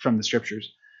obvious from the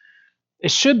scriptures. It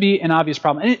should be an obvious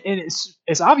problem. And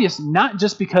it's obvious not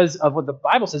just because of what the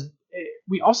Bible says.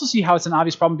 We also see how it's an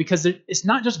obvious problem because it's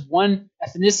not just one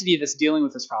ethnicity that's dealing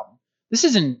with this problem. This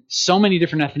is in so many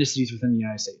different ethnicities within the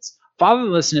United States.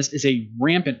 Fatherlessness is a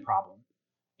rampant problem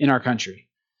in our country.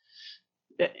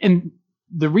 And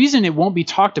the reason it won't be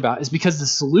talked about is because the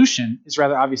solution is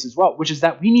rather obvious as well, which is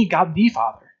that we need God the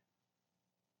Father.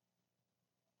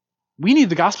 We need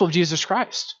the gospel of Jesus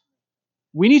Christ.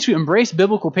 We need to embrace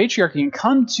biblical patriarchy and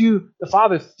come to the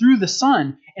Father through the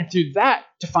Son, and through that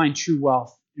to find true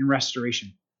wealth and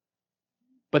restoration.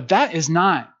 But that is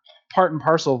not part and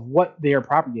parcel of what they are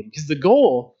propagating, because the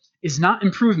goal is not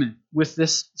improvement with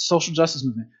this social justice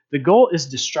movement. The goal is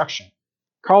destruction.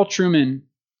 Carl Trueman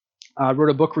wrote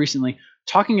a book recently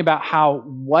talking about how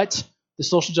what the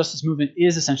social justice movement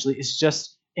is essentially is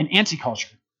just an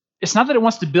anti-culture. It's not that it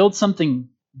wants to build something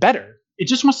better. It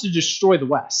just wants to destroy the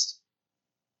West.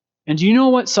 And do you know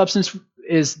what substance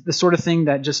is the sort of thing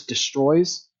that just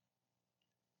destroys?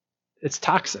 It's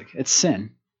toxic. It's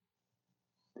sin.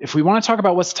 If we want to talk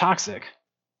about what's toxic,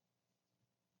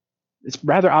 it's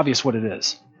rather obvious what it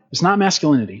is. It's not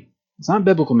masculinity. It's not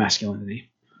biblical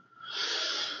masculinity.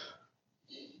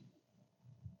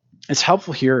 It's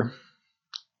helpful here.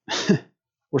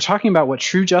 We're talking about what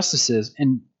true justice is,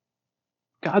 and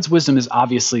God's wisdom is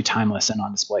obviously timeless and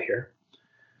on display here.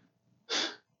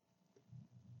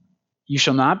 You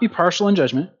shall not be partial in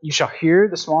judgment. You shall hear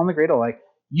the small and the great alike.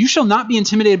 You shall not be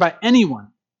intimidated by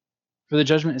anyone, for the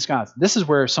judgment is God's. This is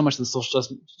where so much of the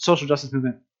social justice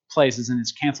movement plays, is in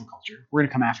its cancel culture. We're going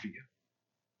to come after you.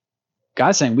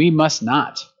 God's saying we must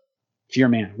not fear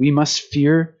man. We must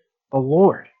fear the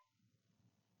Lord.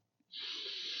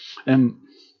 And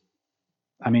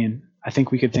I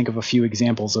think we could think of a few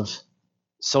examples of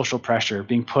social pressure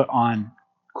being put on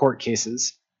court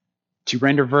cases to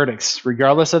render verdicts,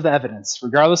 regardless of the evidence,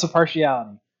 regardless of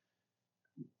partiality.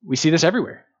 We see this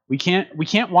everywhere. We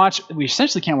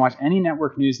essentially can't watch any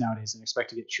network news nowadays and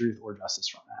expect to get truth or justice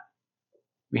from that.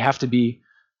 We have to be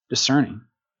discerning.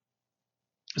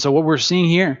 So what we're seeing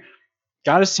here,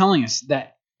 God is telling us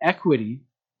that equity,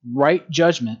 right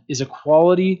judgment, is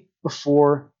equality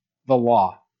before the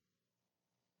law.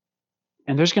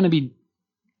 And there's going to be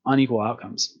unequal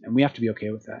outcomes, and we have to be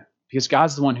okay with that, because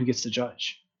God's the one who gets to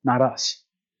judge, not us.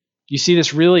 You see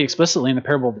this really explicitly in the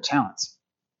parable of the talents.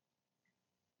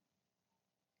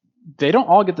 They don't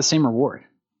all get the same reward.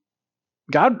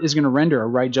 God is going to render a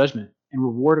right judgment and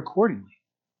reward accordingly.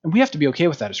 And we have to be okay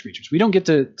with that as creatures. We don't get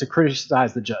to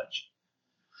criticize the judge.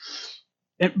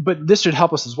 But this should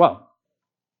help us as well.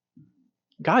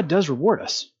 God does reward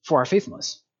us for our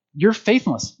faithfulness. You're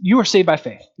faithfulness. You are saved by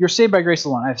faith. You're saved by grace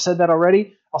alone. I've said that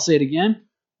already. I'll say it again.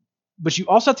 But you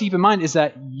also have to keep in mind is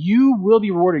that you will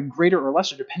be rewarded greater or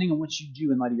lesser depending on what you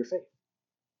do in light of your faith.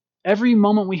 Every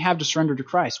moment we have to surrender to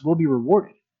Christ will be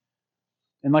rewarded.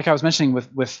 And like I was mentioning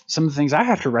with some of the things I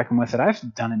have to reckon with that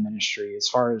I've done in ministry as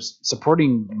far as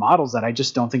supporting models that I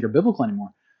just don't think are biblical anymore,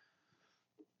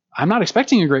 I'm not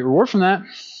expecting a great reward from that.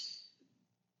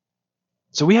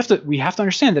 So we have to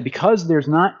understand that because there's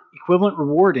not equivalent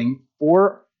rewarding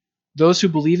for those who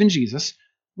believe in Jesus,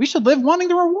 we should live wanting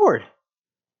the reward.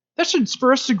 That should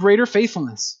spur us to greater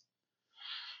faithfulness.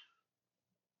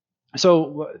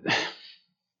 So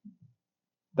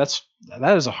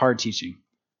that is a hard teaching.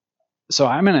 So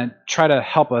I'm going to try to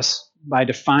help us by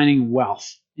defining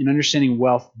wealth and understanding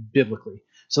wealth biblically.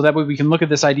 So that way we can look at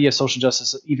this idea of social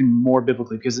justice even more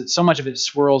biblically, because so much of it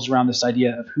swirls around this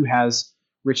idea of who has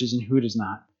riches and who does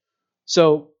not.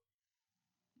 So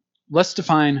let's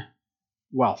define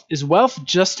wealth. Is wealth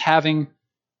just having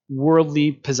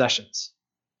worldly possessions?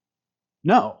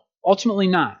 No, ultimately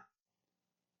not.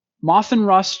 Moth and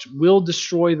rust will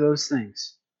destroy those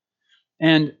things.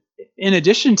 And in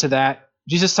addition to that,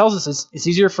 Jesus tells us it's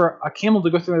easier for a camel to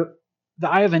go through the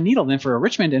eye of a needle than for a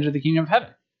rich man to enter the kingdom of heaven.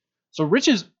 So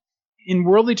riches, in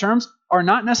worldly terms, are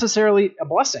not necessarily a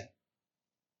blessing.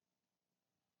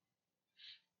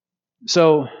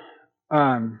 So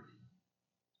one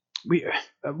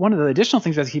of the additional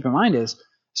things we have to keep in mind is,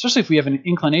 especially if we have an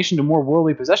inclination to more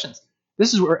worldly possessions,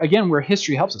 this is where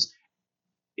history helps us.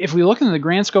 If we look in the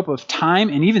grand scope of time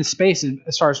and even space,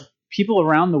 as far as people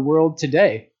around the world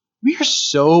today, we are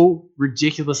so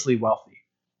ridiculously wealthy.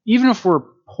 Even if we're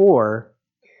poor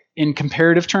in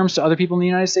comparative terms to other people in the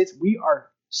United States, we are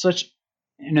such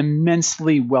an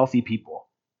immensely wealthy people.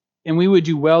 And we would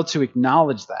do well to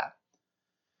acknowledge that.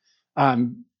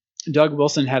 Doug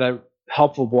Wilson had a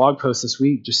helpful blog post this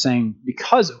week just saying,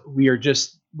 because we are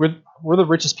just we're the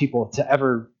richest people to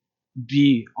ever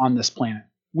be on this planet.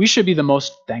 We should be the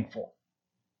most thankful.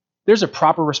 There's a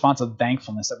proper response of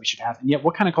thankfulness that we should have. And yet,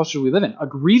 what kind of culture do we live in? A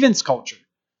grievance culture.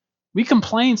 We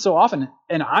complain so often,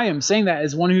 and I am saying that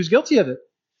as one who's guilty of it.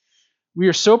 We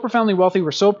are so profoundly wealthy,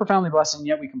 we're so profoundly blessed, and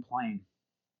yet we complain.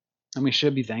 And we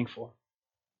should be thankful.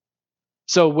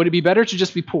 So would it be better to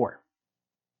just be poor?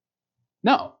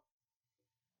 No.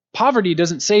 Poverty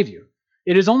doesn't save you.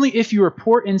 It is only if you are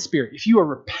poor in spirit, if you are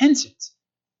repentant,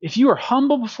 if you are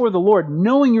humble before the Lord,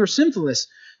 knowing your sinfulness,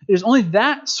 it is only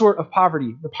that sort of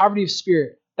poverty, the poverty of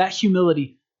spirit, that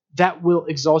humility, that will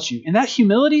exalt you. And that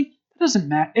humility, doesn't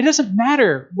matter. It doesn't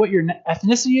matter what your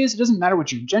ethnicity is. It doesn't matter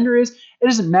what your gender is. It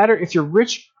doesn't matter if you're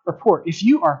rich or poor. If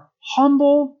you are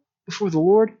humble before the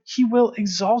Lord, he will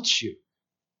exalt you.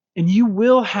 And you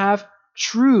will have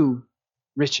true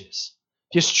riches.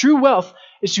 Because true wealth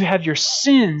is to have your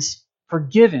sins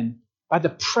forgiven by the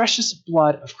precious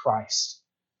blood of Christ.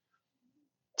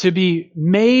 To be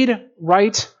made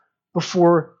right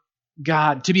before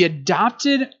God. To be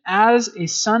adopted as a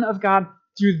son of God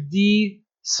through the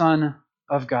Son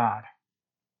of God,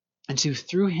 and to,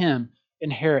 through him,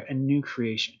 inherit a new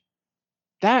creation.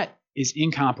 That is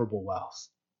incomparable wealth.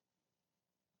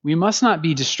 We must not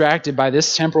be distracted by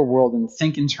this temporal world and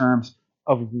think in terms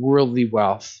of worldly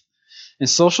wealth. And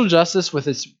social justice, with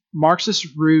its Marxist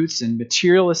roots and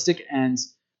materialistic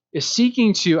ends, is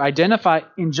seeking to identify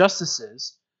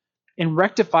injustices and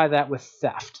rectify that with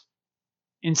theft.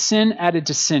 And sin added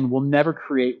to sin will never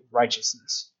create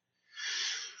righteousness.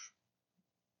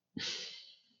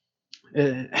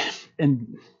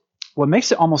 And what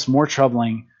makes it almost more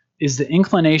troubling is the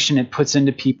inclination it puts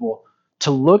into people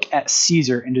to look at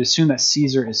Caesar and to assume that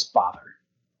Caesar is father.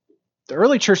 The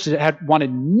early church had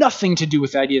wanted nothing to do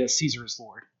with the idea that Caesar is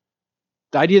Lord.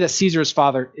 The idea that Caesar is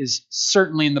father is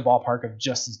certainly in the ballpark of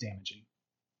just as damaging.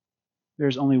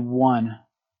 There's only one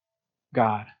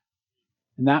God.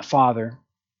 And that Father,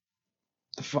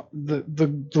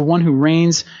 the one who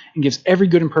reigns and gives every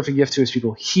good and perfect gift to his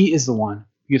people, he is the one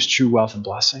who gives true wealth and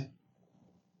blessing.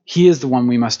 He is the one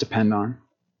we must depend on.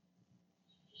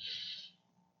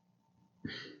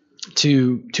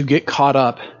 To get caught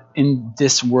up in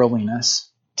this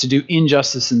worldliness, to do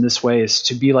injustice in this way, is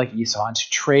to be like Esau and to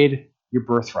trade your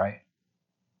birthright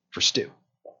for stew.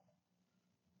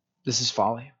 This is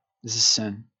folly. This is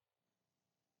sin.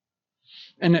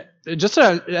 And just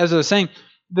as I was saying,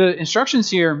 the instructions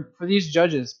here for these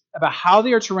judges about how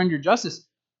they are to render justice,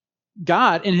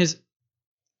 God, in his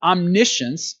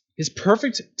omniscience, his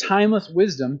perfect timeless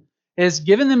wisdom, has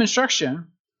given them instruction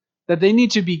that they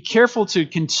need to be careful to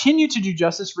continue to do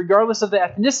justice regardless of the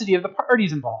ethnicity of the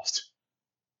parties involved.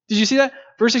 Did you see that?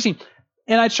 Verse 16.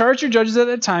 And I charge your judges at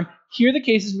that time, hear the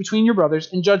cases between your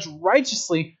brothers, and judge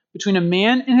righteously between a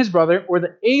man and his brother, or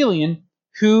the alien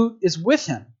who is with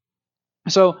him.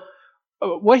 So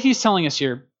what he's telling us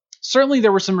here, certainly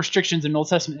there were some restrictions in Old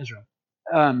Testament Israel.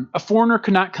 A foreigner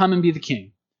could not come and be the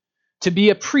king. To be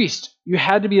a priest, you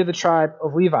had to be of the tribe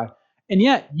of Levi. And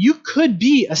yet, you could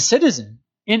be a citizen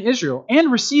in Israel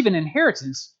and receive an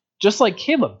inheritance, just like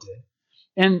Caleb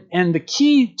did. And the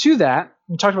key to that,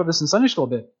 we talked about this in Sunday school a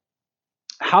bit,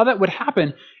 how that would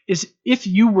happen is if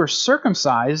you were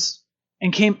circumcised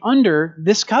and came under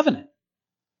this covenant.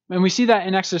 And we see that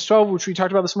in Exodus 12, which we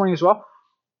talked about this morning as well.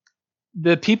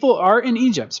 The people are in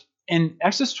Egypt, and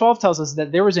Exodus 12 tells us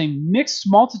that there was a mixed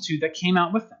multitude that came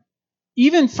out with them.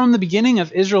 Even from the beginning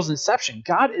of Israel's inception,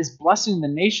 God is blessing the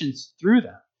nations through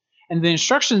them. And the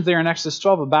instructions there in Exodus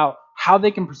 12 about how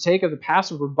they can partake of the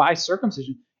Passover by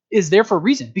circumcision is there for a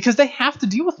reason, because they have to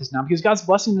deal with this now, because God's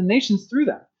blessing the nations through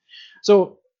them.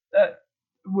 So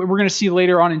we're going to see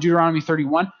later on in Deuteronomy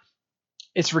 31,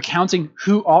 it's recounting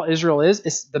who all Israel is.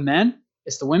 It's the men,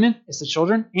 it's the women, it's the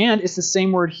children, and it's the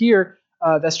same word here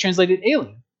that's translated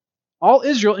alien. All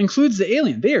Israel includes the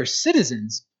alien. They are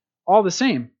citizens, all the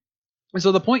same. And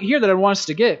so the point here that I want us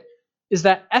to get is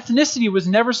that ethnicity was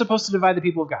never supposed to divide the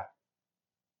people of God.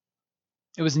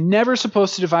 It was never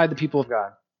supposed to divide the people of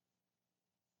God.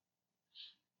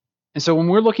 And so when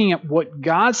we're looking at what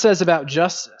God says about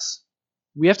justice,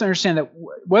 we have to understand that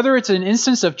whether it's an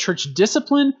instance of church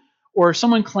discipline or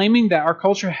someone claiming that our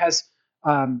culture has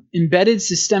embedded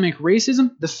systemic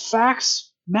racism, the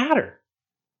facts matter.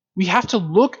 We have to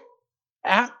look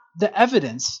at the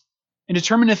evidence and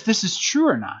determine if this is true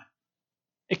or not.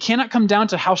 It cannot come down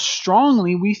to how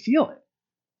strongly we feel it.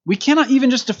 We cannot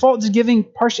even just default to giving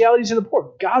partiality to the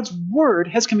poor. God's word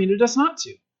has commanded us not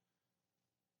to.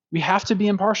 We have to be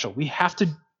impartial. We have to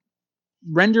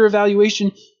render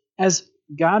evaluation as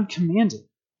God commanded.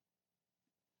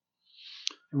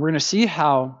 And we're going to see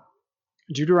how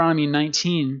Deuteronomy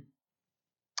 19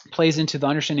 plays into the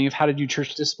understanding of how to do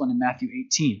church discipline in Matthew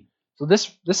 18. So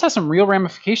this has some real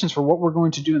ramifications for what we're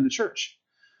going to do in the church.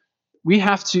 We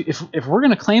have to, if we're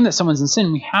going to claim that someone's in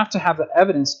sin, we have to have the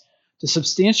evidence to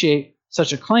substantiate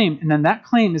such a claim, and then that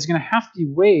claim is going to have to be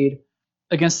weighed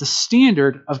against the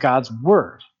standard of God's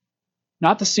word,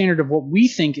 not the standard of what we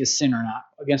think is sin or not,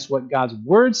 against what God's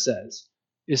word says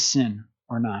is sin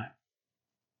or not.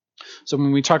 So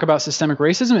when we talk about systemic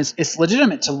racism, it's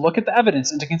legitimate to look at the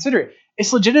evidence and to consider it.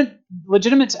 It's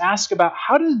legitimate to ask about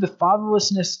how does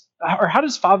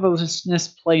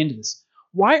fatherlessness play into this?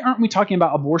 Why aren't we talking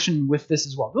about abortion with this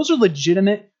as well? Those are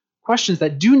legitimate questions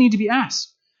that do need to be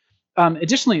asked.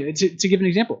 Additionally, to give an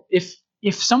example,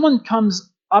 if someone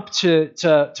comes up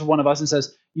to one of us and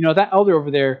says, that elder over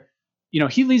there,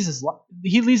 he leads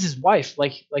his wife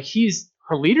like he's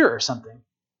her leader or something.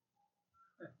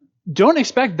 Don't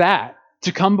expect that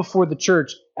to come before the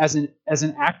church as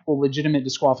an actual legitimate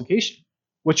disqualification.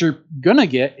 What you're gonna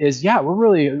get is, we're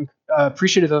really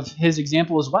appreciative of his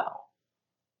example as well.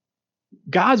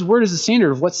 God's word is the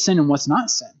standard of what's sin and what's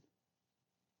not sin.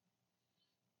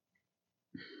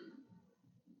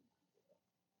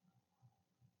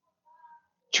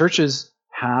 Churches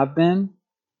have been,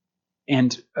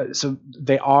 and so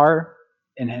they are,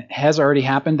 and it has already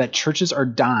happened, that churches are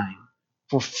dying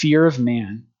for fear of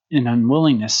man and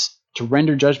unwillingness to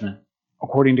render judgment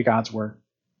according to God's word.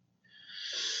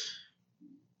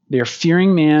 They are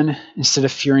fearing man instead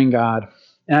of fearing God.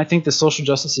 And I think the social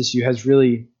justice issue has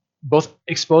really both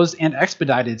exposed and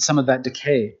expedited some of that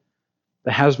decay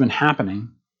that has been happening.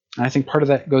 And I think part of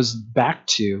that goes back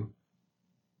to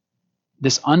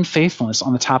this unfaithfulness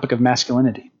on the topic of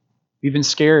masculinity. We've been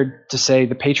scared to say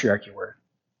the patriarchy word.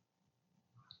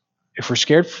 If we're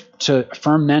scared to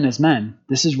affirm men as men,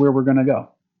 this is where we're going to go.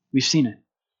 We've seen it.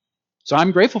 So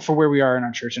I'm grateful for where we are in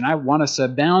our church, and I want us to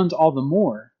abound all the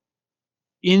more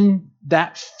in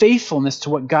that faithfulness to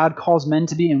what God calls men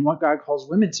to be and what God calls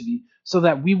women to be, so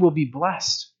that we will be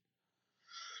blessed.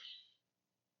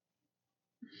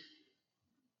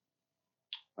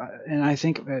 And I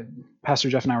think Pastor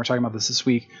Jeff and I were talking about this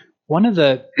week. One of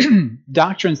the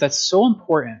doctrines that's so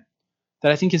important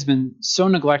that I think has been so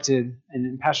neglected,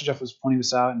 and Pastor Jeff was pointing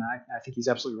this out, and I think he's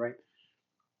absolutely right.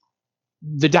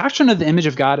 The doctrine of the image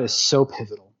of God is so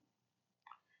pivotal.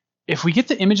 If we get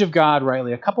the image of God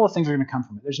rightly, a couple of things are going to come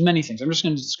from it. There's many things. I'm just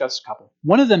going to discuss a couple.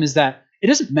 One of them is that it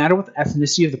doesn't matter what the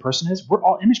ethnicity of the person is. We're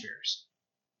all image bearers.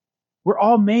 We're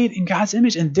all made in God's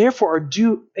image and therefore are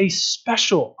due a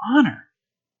special honor.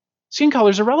 Skin color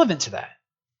is irrelevant to that.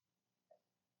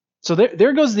 So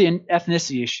there goes the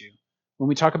ethnicity issue when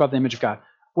we talk about the image of God.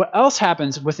 What else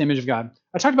happens with the image of God?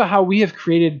 I talked about how we have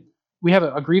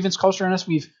a grievance culture in us.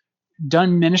 We've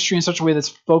done ministry in such a way that's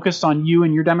focused on you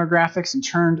and your demographics,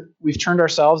 and we've turned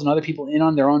ourselves and other people in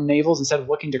on their own navels instead of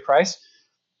looking to Christ.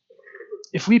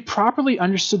 If we properly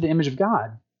understood the image of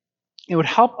God, it would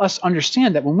help us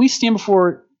understand that when we stand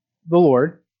before the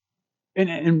Lord,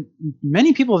 and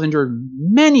many people have endured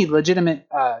many legitimate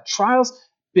trials,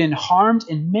 been harmed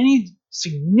in many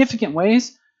significant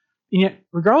ways, and yet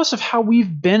regardless of how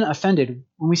we've been offended,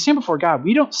 when we stand before God,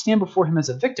 we don't stand before him as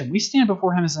a victim. We stand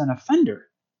before him as an offender.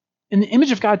 And the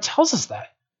image of God tells us that.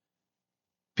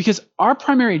 Because our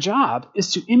primary job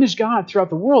is to image God throughout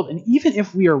the world. And even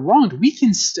if we are wronged, we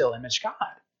can still image God.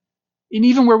 And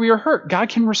even where we are hurt, God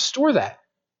can restore that.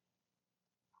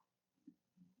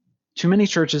 Too many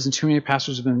churches and too many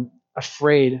pastors have been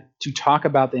afraid to talk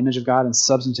about the image of God in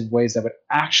substantive ways that would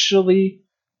actually,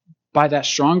 by that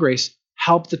strong grace,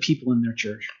 help the people in their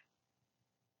church.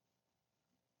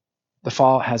 The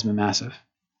fall has been massive.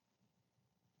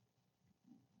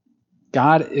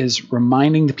 God is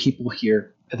reminding the people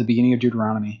here at the beginning of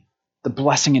Deuteronomy the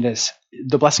blessing it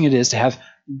is to have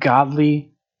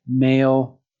godly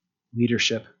male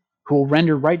leadership who will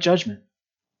render right judgment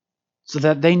so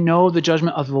that they know the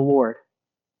judgment of the Lord.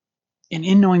 And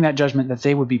in knowing that judgment, that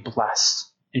they would be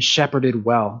blessed and shepherded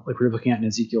well, like we were looking at in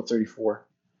Ezekiel 34.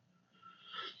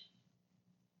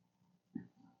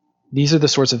 These are the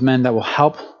sorts of men that will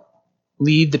help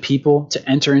lead the people to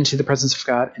enter into the presence of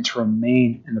God and to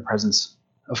remain in the presence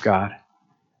of God.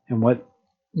 And what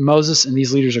Moses and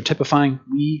these leaders are typifying,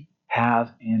 we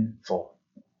have in full.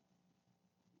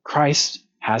 Christ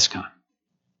has come.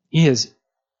 He has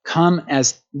come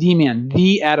as the man,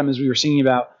 the Adam, as we were singing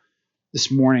about this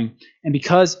morning. And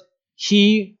because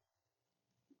he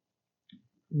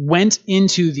went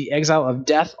into the exile of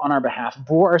death on our behalf,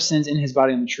 bore our sins in his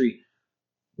body on the tree,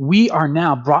 we are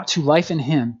now brought to life in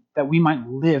him that we might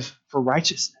live for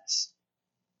righteousness.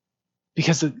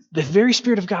 Because the very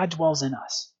Spirit of God dwells in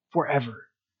us forever.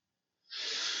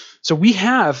 So we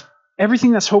have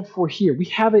everything that's hoped for here. We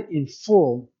have it in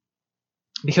full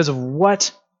because of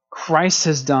what Christ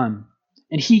has done.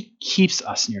 And he keeps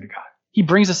us near to God. He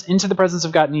brings us into the presence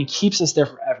of God, and he keeps us there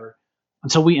forever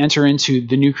until we enter into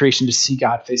the new creation to see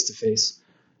God face to face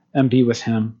and be with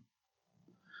him.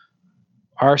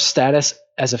 Our status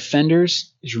as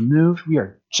offenders is removed. We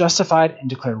are justified and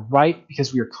declared right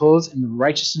because we are clothed in the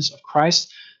righteousness of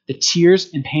Christ. The tears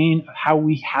and pain of how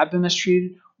we have been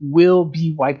mistreated will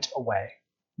be wiped away.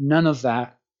 None of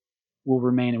that will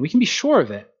remain, and we can be sure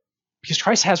of it because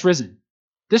Christ has risen.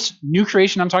 This new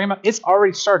creation I'm talking about, it's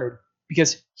already started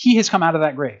because he has come out of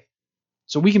that grave.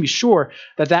 So we can be sure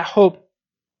that that hope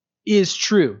is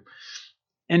true.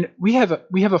 And we have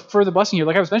a further blessing here.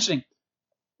 Like I was mentioning,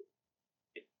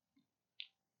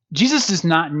 Jesus does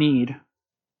not need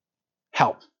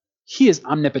help. He is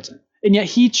omnipotent. And yet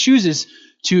he chooses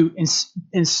to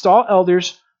install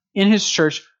elders in his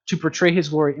church to portray his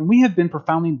glory. And we have been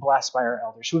profoundly blessed by our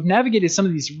elders who have navigated some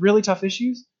of these really tough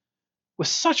issues with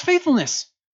such faithfulness.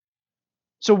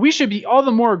 So we should be all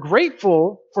the more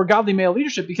grateful for godly male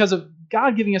leadership because of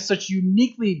God giving us such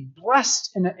uniquely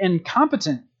blessed and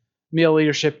competent male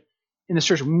leadership in the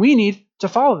church. We need to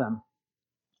follow them.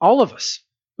 All of us,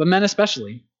 but men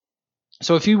especially.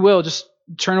 So if you will, just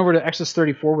turn over to Exodus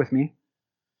 34 with me.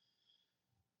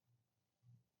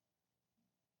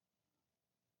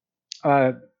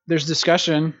 There's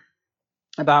discussion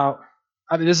about,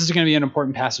 this is going to be an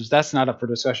important passage. That's not up for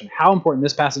discussion. How important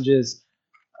this passage is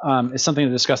something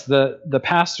to discuss. The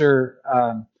pastor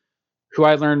who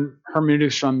I learned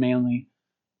hermeneutics from mainly,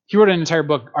 he wrote an entire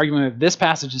book arguing that this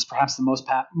passage is perhaps the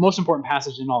most important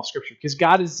passage in all of Scripture because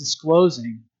God is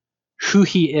disclosing who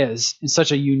he is in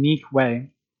such a unique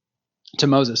way to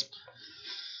Moses.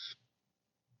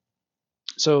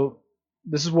 So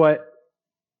this is what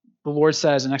the Lord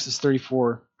says in Exodus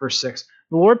 34, verse 6.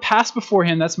 The Lord passed before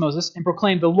him, that's Moses, and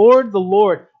proclaimed, the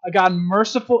Lord, a God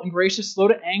merciful and gracious, slow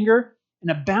to anger, and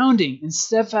abounding in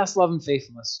steadfast love and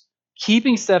faithfulness,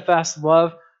 keeping steadfast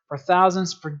love for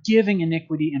thousands, forgiving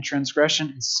iniquity and transgression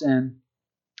and sin,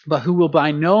 but who will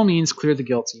by no means clear the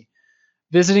guilty,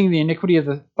 visiting the iniquity of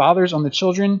the fathers on the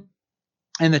children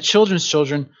and the children's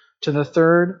children to the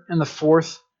third and the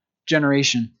fourth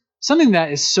generation. Something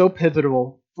that is so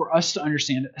pivotal for us to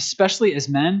understand, especially as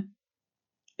men,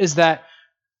 is that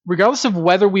regardless of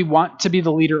whether we want to be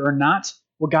the leader or not,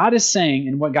 what God is saying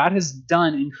and what God has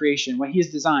done in creation, what he has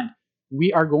designed,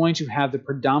 we are going to have the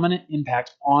predominant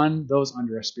impact on those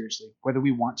under us spiritually, whether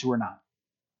we want to or not.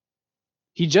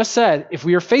 He just said, if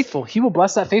we are faithful, he will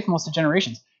bless that faithfulness to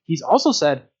generations. He's also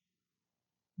said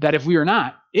that if we are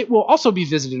not, it will also be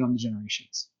visited on the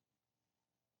generations.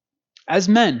 As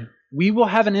men, we will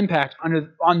have an impact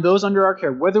on those under our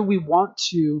care, whether we want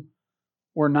to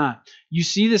or not. You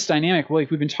see this dynamic, like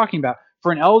we've been talking about.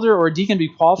 For an elder or a deacon to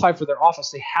be qualified for their office,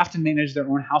 they have to manage their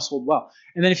own household well.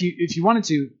 And then if you wanted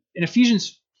to, in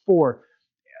Ephesians 4,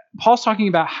 Paul's talking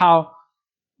about how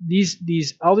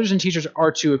these elders and teachers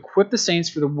are to equip the saints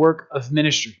for the work of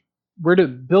ministry. We're to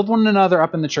build one another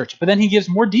up in the church. But then he gives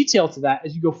more detail to that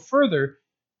as you go further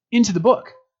into the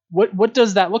book. What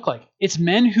does that look like? It's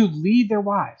men who lead their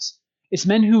wives. It's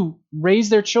men who raise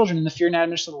their children in the fear and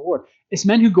admonition of the Lord. It's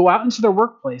men who go out into their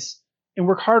workplace and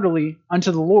work heartily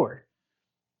unto the Lord.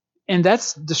 And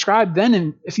that's described then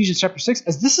in Ephesians chapter 6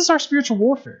 as this is our spiritual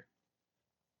warfare.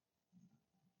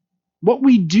 What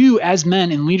we do as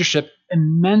men in leadership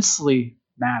immensely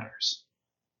matters.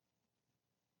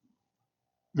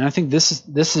 And I think this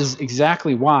is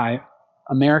exactly why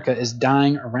America is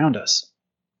dying around us.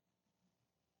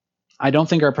 I don't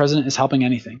think our president is helping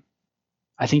anything.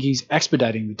 I think he's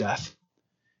expediting the death.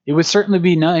 It would certainly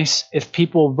be nice if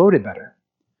people voted better.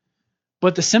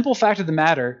 But the simple fact of the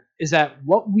matter is that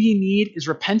what we need is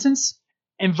repentance,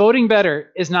 and voting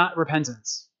better is not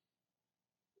repentance.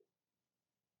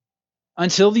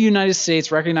 Until the United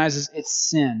States recognizes its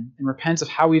sin and repents of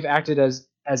how we've acted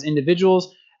as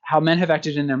individuals, how men have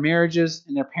acted in their marriages,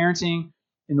 in their parenting,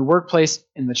 in the workplace,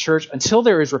 in the church, until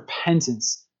there is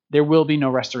repentance, there will be no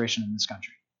restoration in this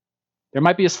country. There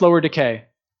might be a slower decay,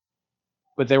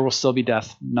 but there will still be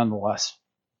death nonetheless.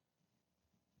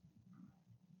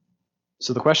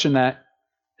 So the question that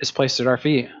is placed at our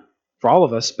feet, for all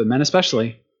of us, but men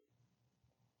especially,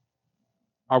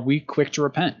 are we quick to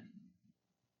repent?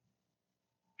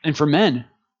 And for men,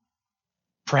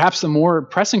 perhaps the more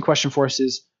pressing question for us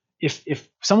is, if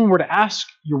someone were to ask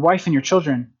your wife and your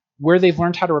children where they've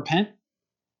learned how to repent,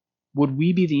 would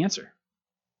we be the answer?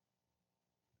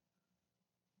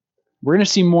 We're going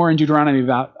to see more in Deuteronomy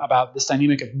about this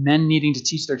dynamic of men needing to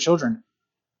teach their children.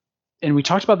 And we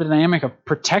talked about the dynamic of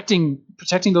protecting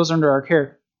those under our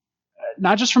care.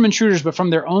 not just from intruders, but from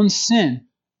their own sin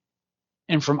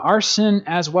and from our sin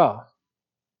as well.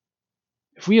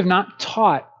 If we have not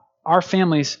taught our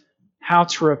families how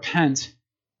to repent,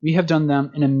 we have done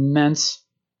them an immense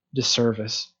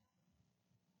disservice.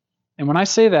 And when I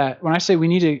say we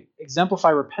need to exemplify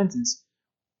repentance,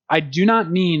 I do not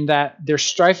mean that there's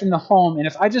strife in the home, and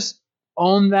if I just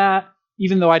own that,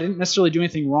 even though I didn't necessarily do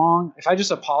anything wrong, if I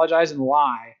just apologize and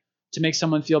lie to make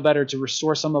someone feel better, to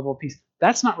restore some level of peace,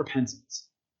 that's not repentance.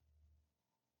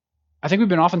 I think we've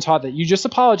been often taught that you just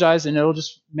apologize and it'll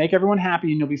just make everyone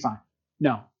happy and you'll be fine.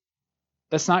 No,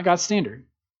 that's not God's standard.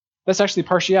 That's actually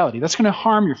partiality. That's going to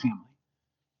harm your family.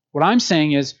 What I'm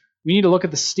saying is we need to look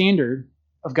at the standard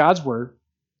of God's word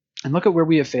and look at where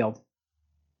we have failed.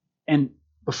 And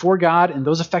before God and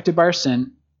those affected by our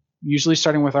sin, usually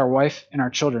starting with our wife and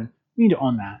our children, we need to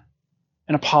own that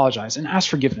and apologize and ask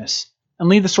forgiveness and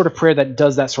lead the sort of prayer that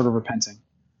does that sort of repenting.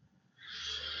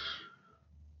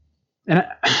 And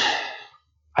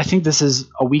I think this is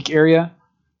a weak area,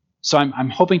 so I'm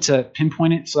hoping to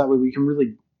pinpoint it so that way we can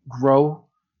really grow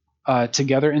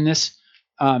together in this.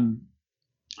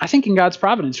 I think in God's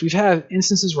providence, we've had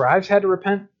instances where I've had to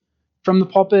repent from the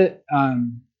pulpit.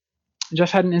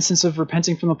 Jeff had an instance of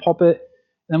repenting from the pulpit.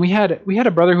 And then we had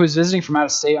a brother who was visiting from out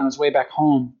of state on his way back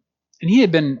home, and he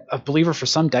had been a believer for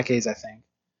some decades, I think.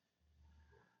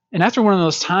 And after one of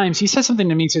those times, he said something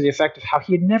to me to the effect of how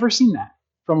he had never seen that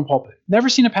from a pulpit, never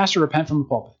seen a pastor repent from a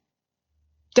pulpit.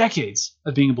 Decades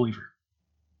of being a believer.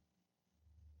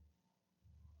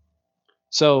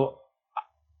 So,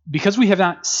 because we have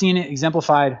not seen it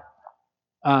exemplified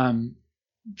from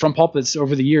pulpits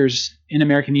over the years in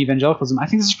American evangelicalism, I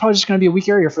think this is probably just going to be a weak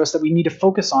area for us that we need to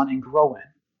focus on and grow in.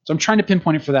 So I'm trying to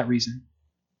pinpoint it for that reason.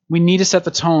 We need to set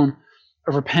the tone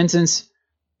of repentance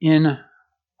in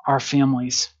our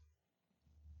families.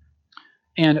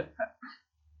 And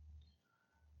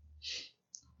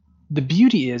the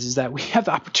beauty is that we have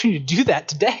the opportunity to do that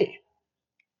today.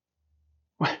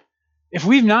 If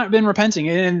we've not been repenting,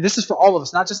 and this is for all of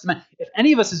us, not just the men, if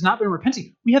any of us has not been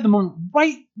repenting, we have the moment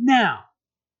right now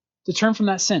to turn from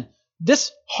that sin.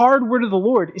 This hard word of the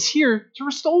Lord is here to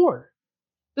restore.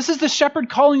 This is the shepherd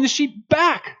calling the sheep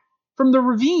back from the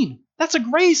ravine. That's a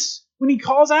grace when he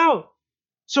calls out.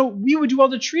 So we would do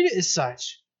well to treat it as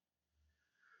such.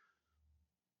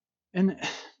 And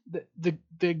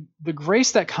the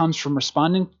grace that comes from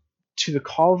responding to the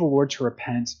call of the Lord to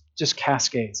repent just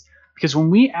cascades. Because when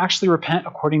we actually repent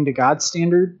according to God's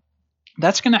standard,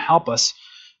 that's going to help us,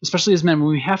 especially as men, when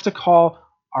we have to call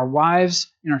our wives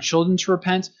and our children to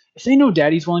repent. If they know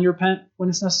daddy's willing to repent when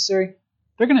it's necessary,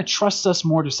 they're going to trust us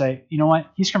more to say, you know what,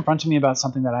 he's confronting me about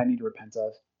something that I need to repent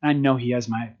of. And I know he has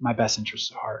my best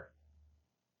interests at heart.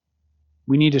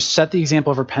 We need to set the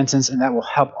example of repentance, and that will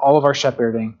help all of our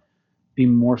shepherding be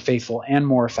more faithful and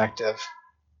more effective.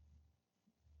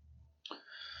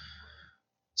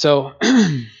 So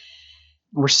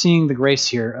we're seeing the grace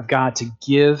here of God to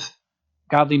give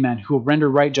godly men who will render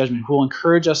right judgment, who will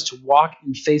encourage us to walk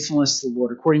in faithfulness to the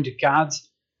Lord according to God's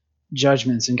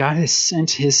judgments. And God has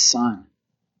sent his Son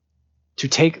to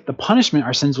take the punishment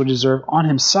our sins would deserve on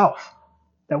himself,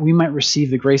 that we might receive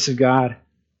the grace of God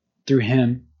through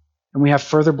him. And we have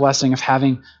further blessing of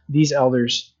having these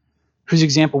elders whose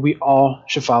example we all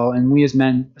should follow, and we as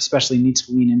men especially need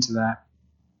to lean into that.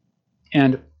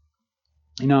 And,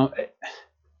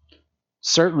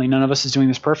 certainly none of us is doing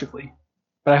this perfectly,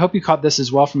 but I hope you caught this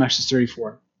as well from Exodus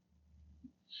 34.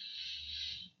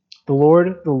 The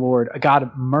Lord, a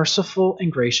God merciful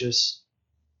and gracious,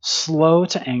 slow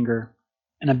to anger,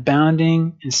 and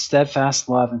abounding in steadfast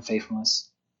love and faithfulness,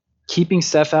 keeping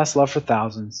steadfast love for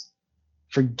thousands,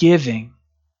 forgiving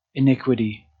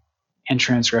iniquity and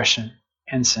transgression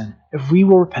and sin. If we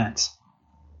will repent,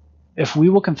 if we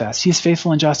will confess, he is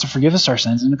faithful and just to forgive us our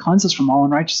sins and to cleanse us from all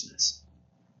unrighteousness.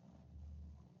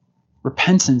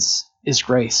 Repentance is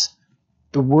grace.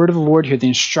 The word of the Lord here, the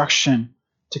instruction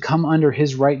to come under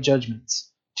his right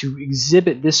judgments, to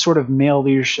exhibit this sort of male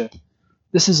leadership,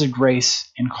 this is a grace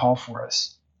and call for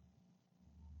us.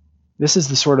 This is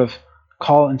the sort of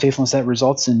call and faithfulness that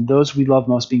results in those we love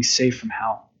most being saved from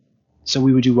hell. So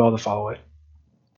we would do well to follow it.